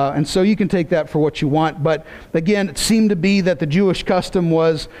 And so you can take that for what you want. But again, it seemed to be that the Jewish custom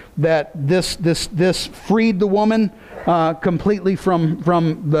was that this freed the woman completely from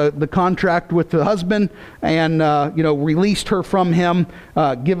the contract with the husband, and released her from him,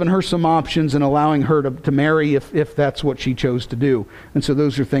 giving her some options and allowing her to marry if that's what she chose to do. And so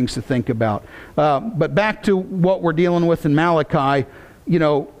those are things to think about. But back to what we're dealing with in Malachi, you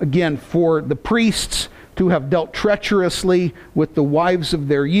know, again, for the priests to have dealt treacherously with the wives of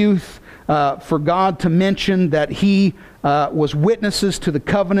their youth, for God to mention that he was witnesses to the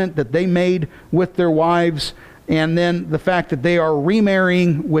covenant that they made with their wives, and then the fact that they are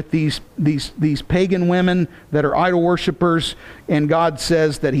remarrying with these pagan women that are idol worshipers, and God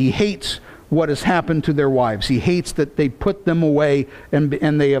says that he hates what has happened to their wives. He hates that they put them away and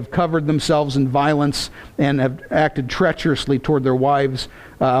they have covered themselves in violence and have acted treacherously toward their wives.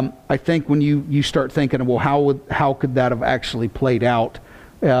 I think when you start thinking, well, how could that have actually played out?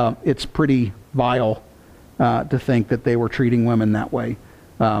 It's pretty vile to think that they were treating women that way.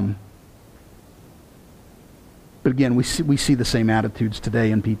 But again, we see the same attitudes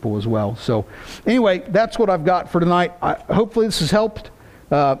today in people as well. So anyway, that's what I've got for tonight. Hopefully this has helped.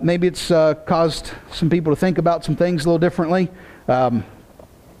 Maybe it's caused some people to think about some things a little differently.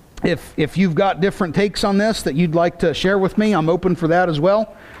 If you've got different takes on this that you'd like to share with me, I'm open for that as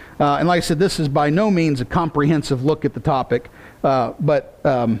well. And like I said, this is by no means a comprehensive look at the topic, but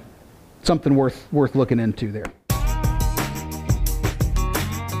something worth looking into there.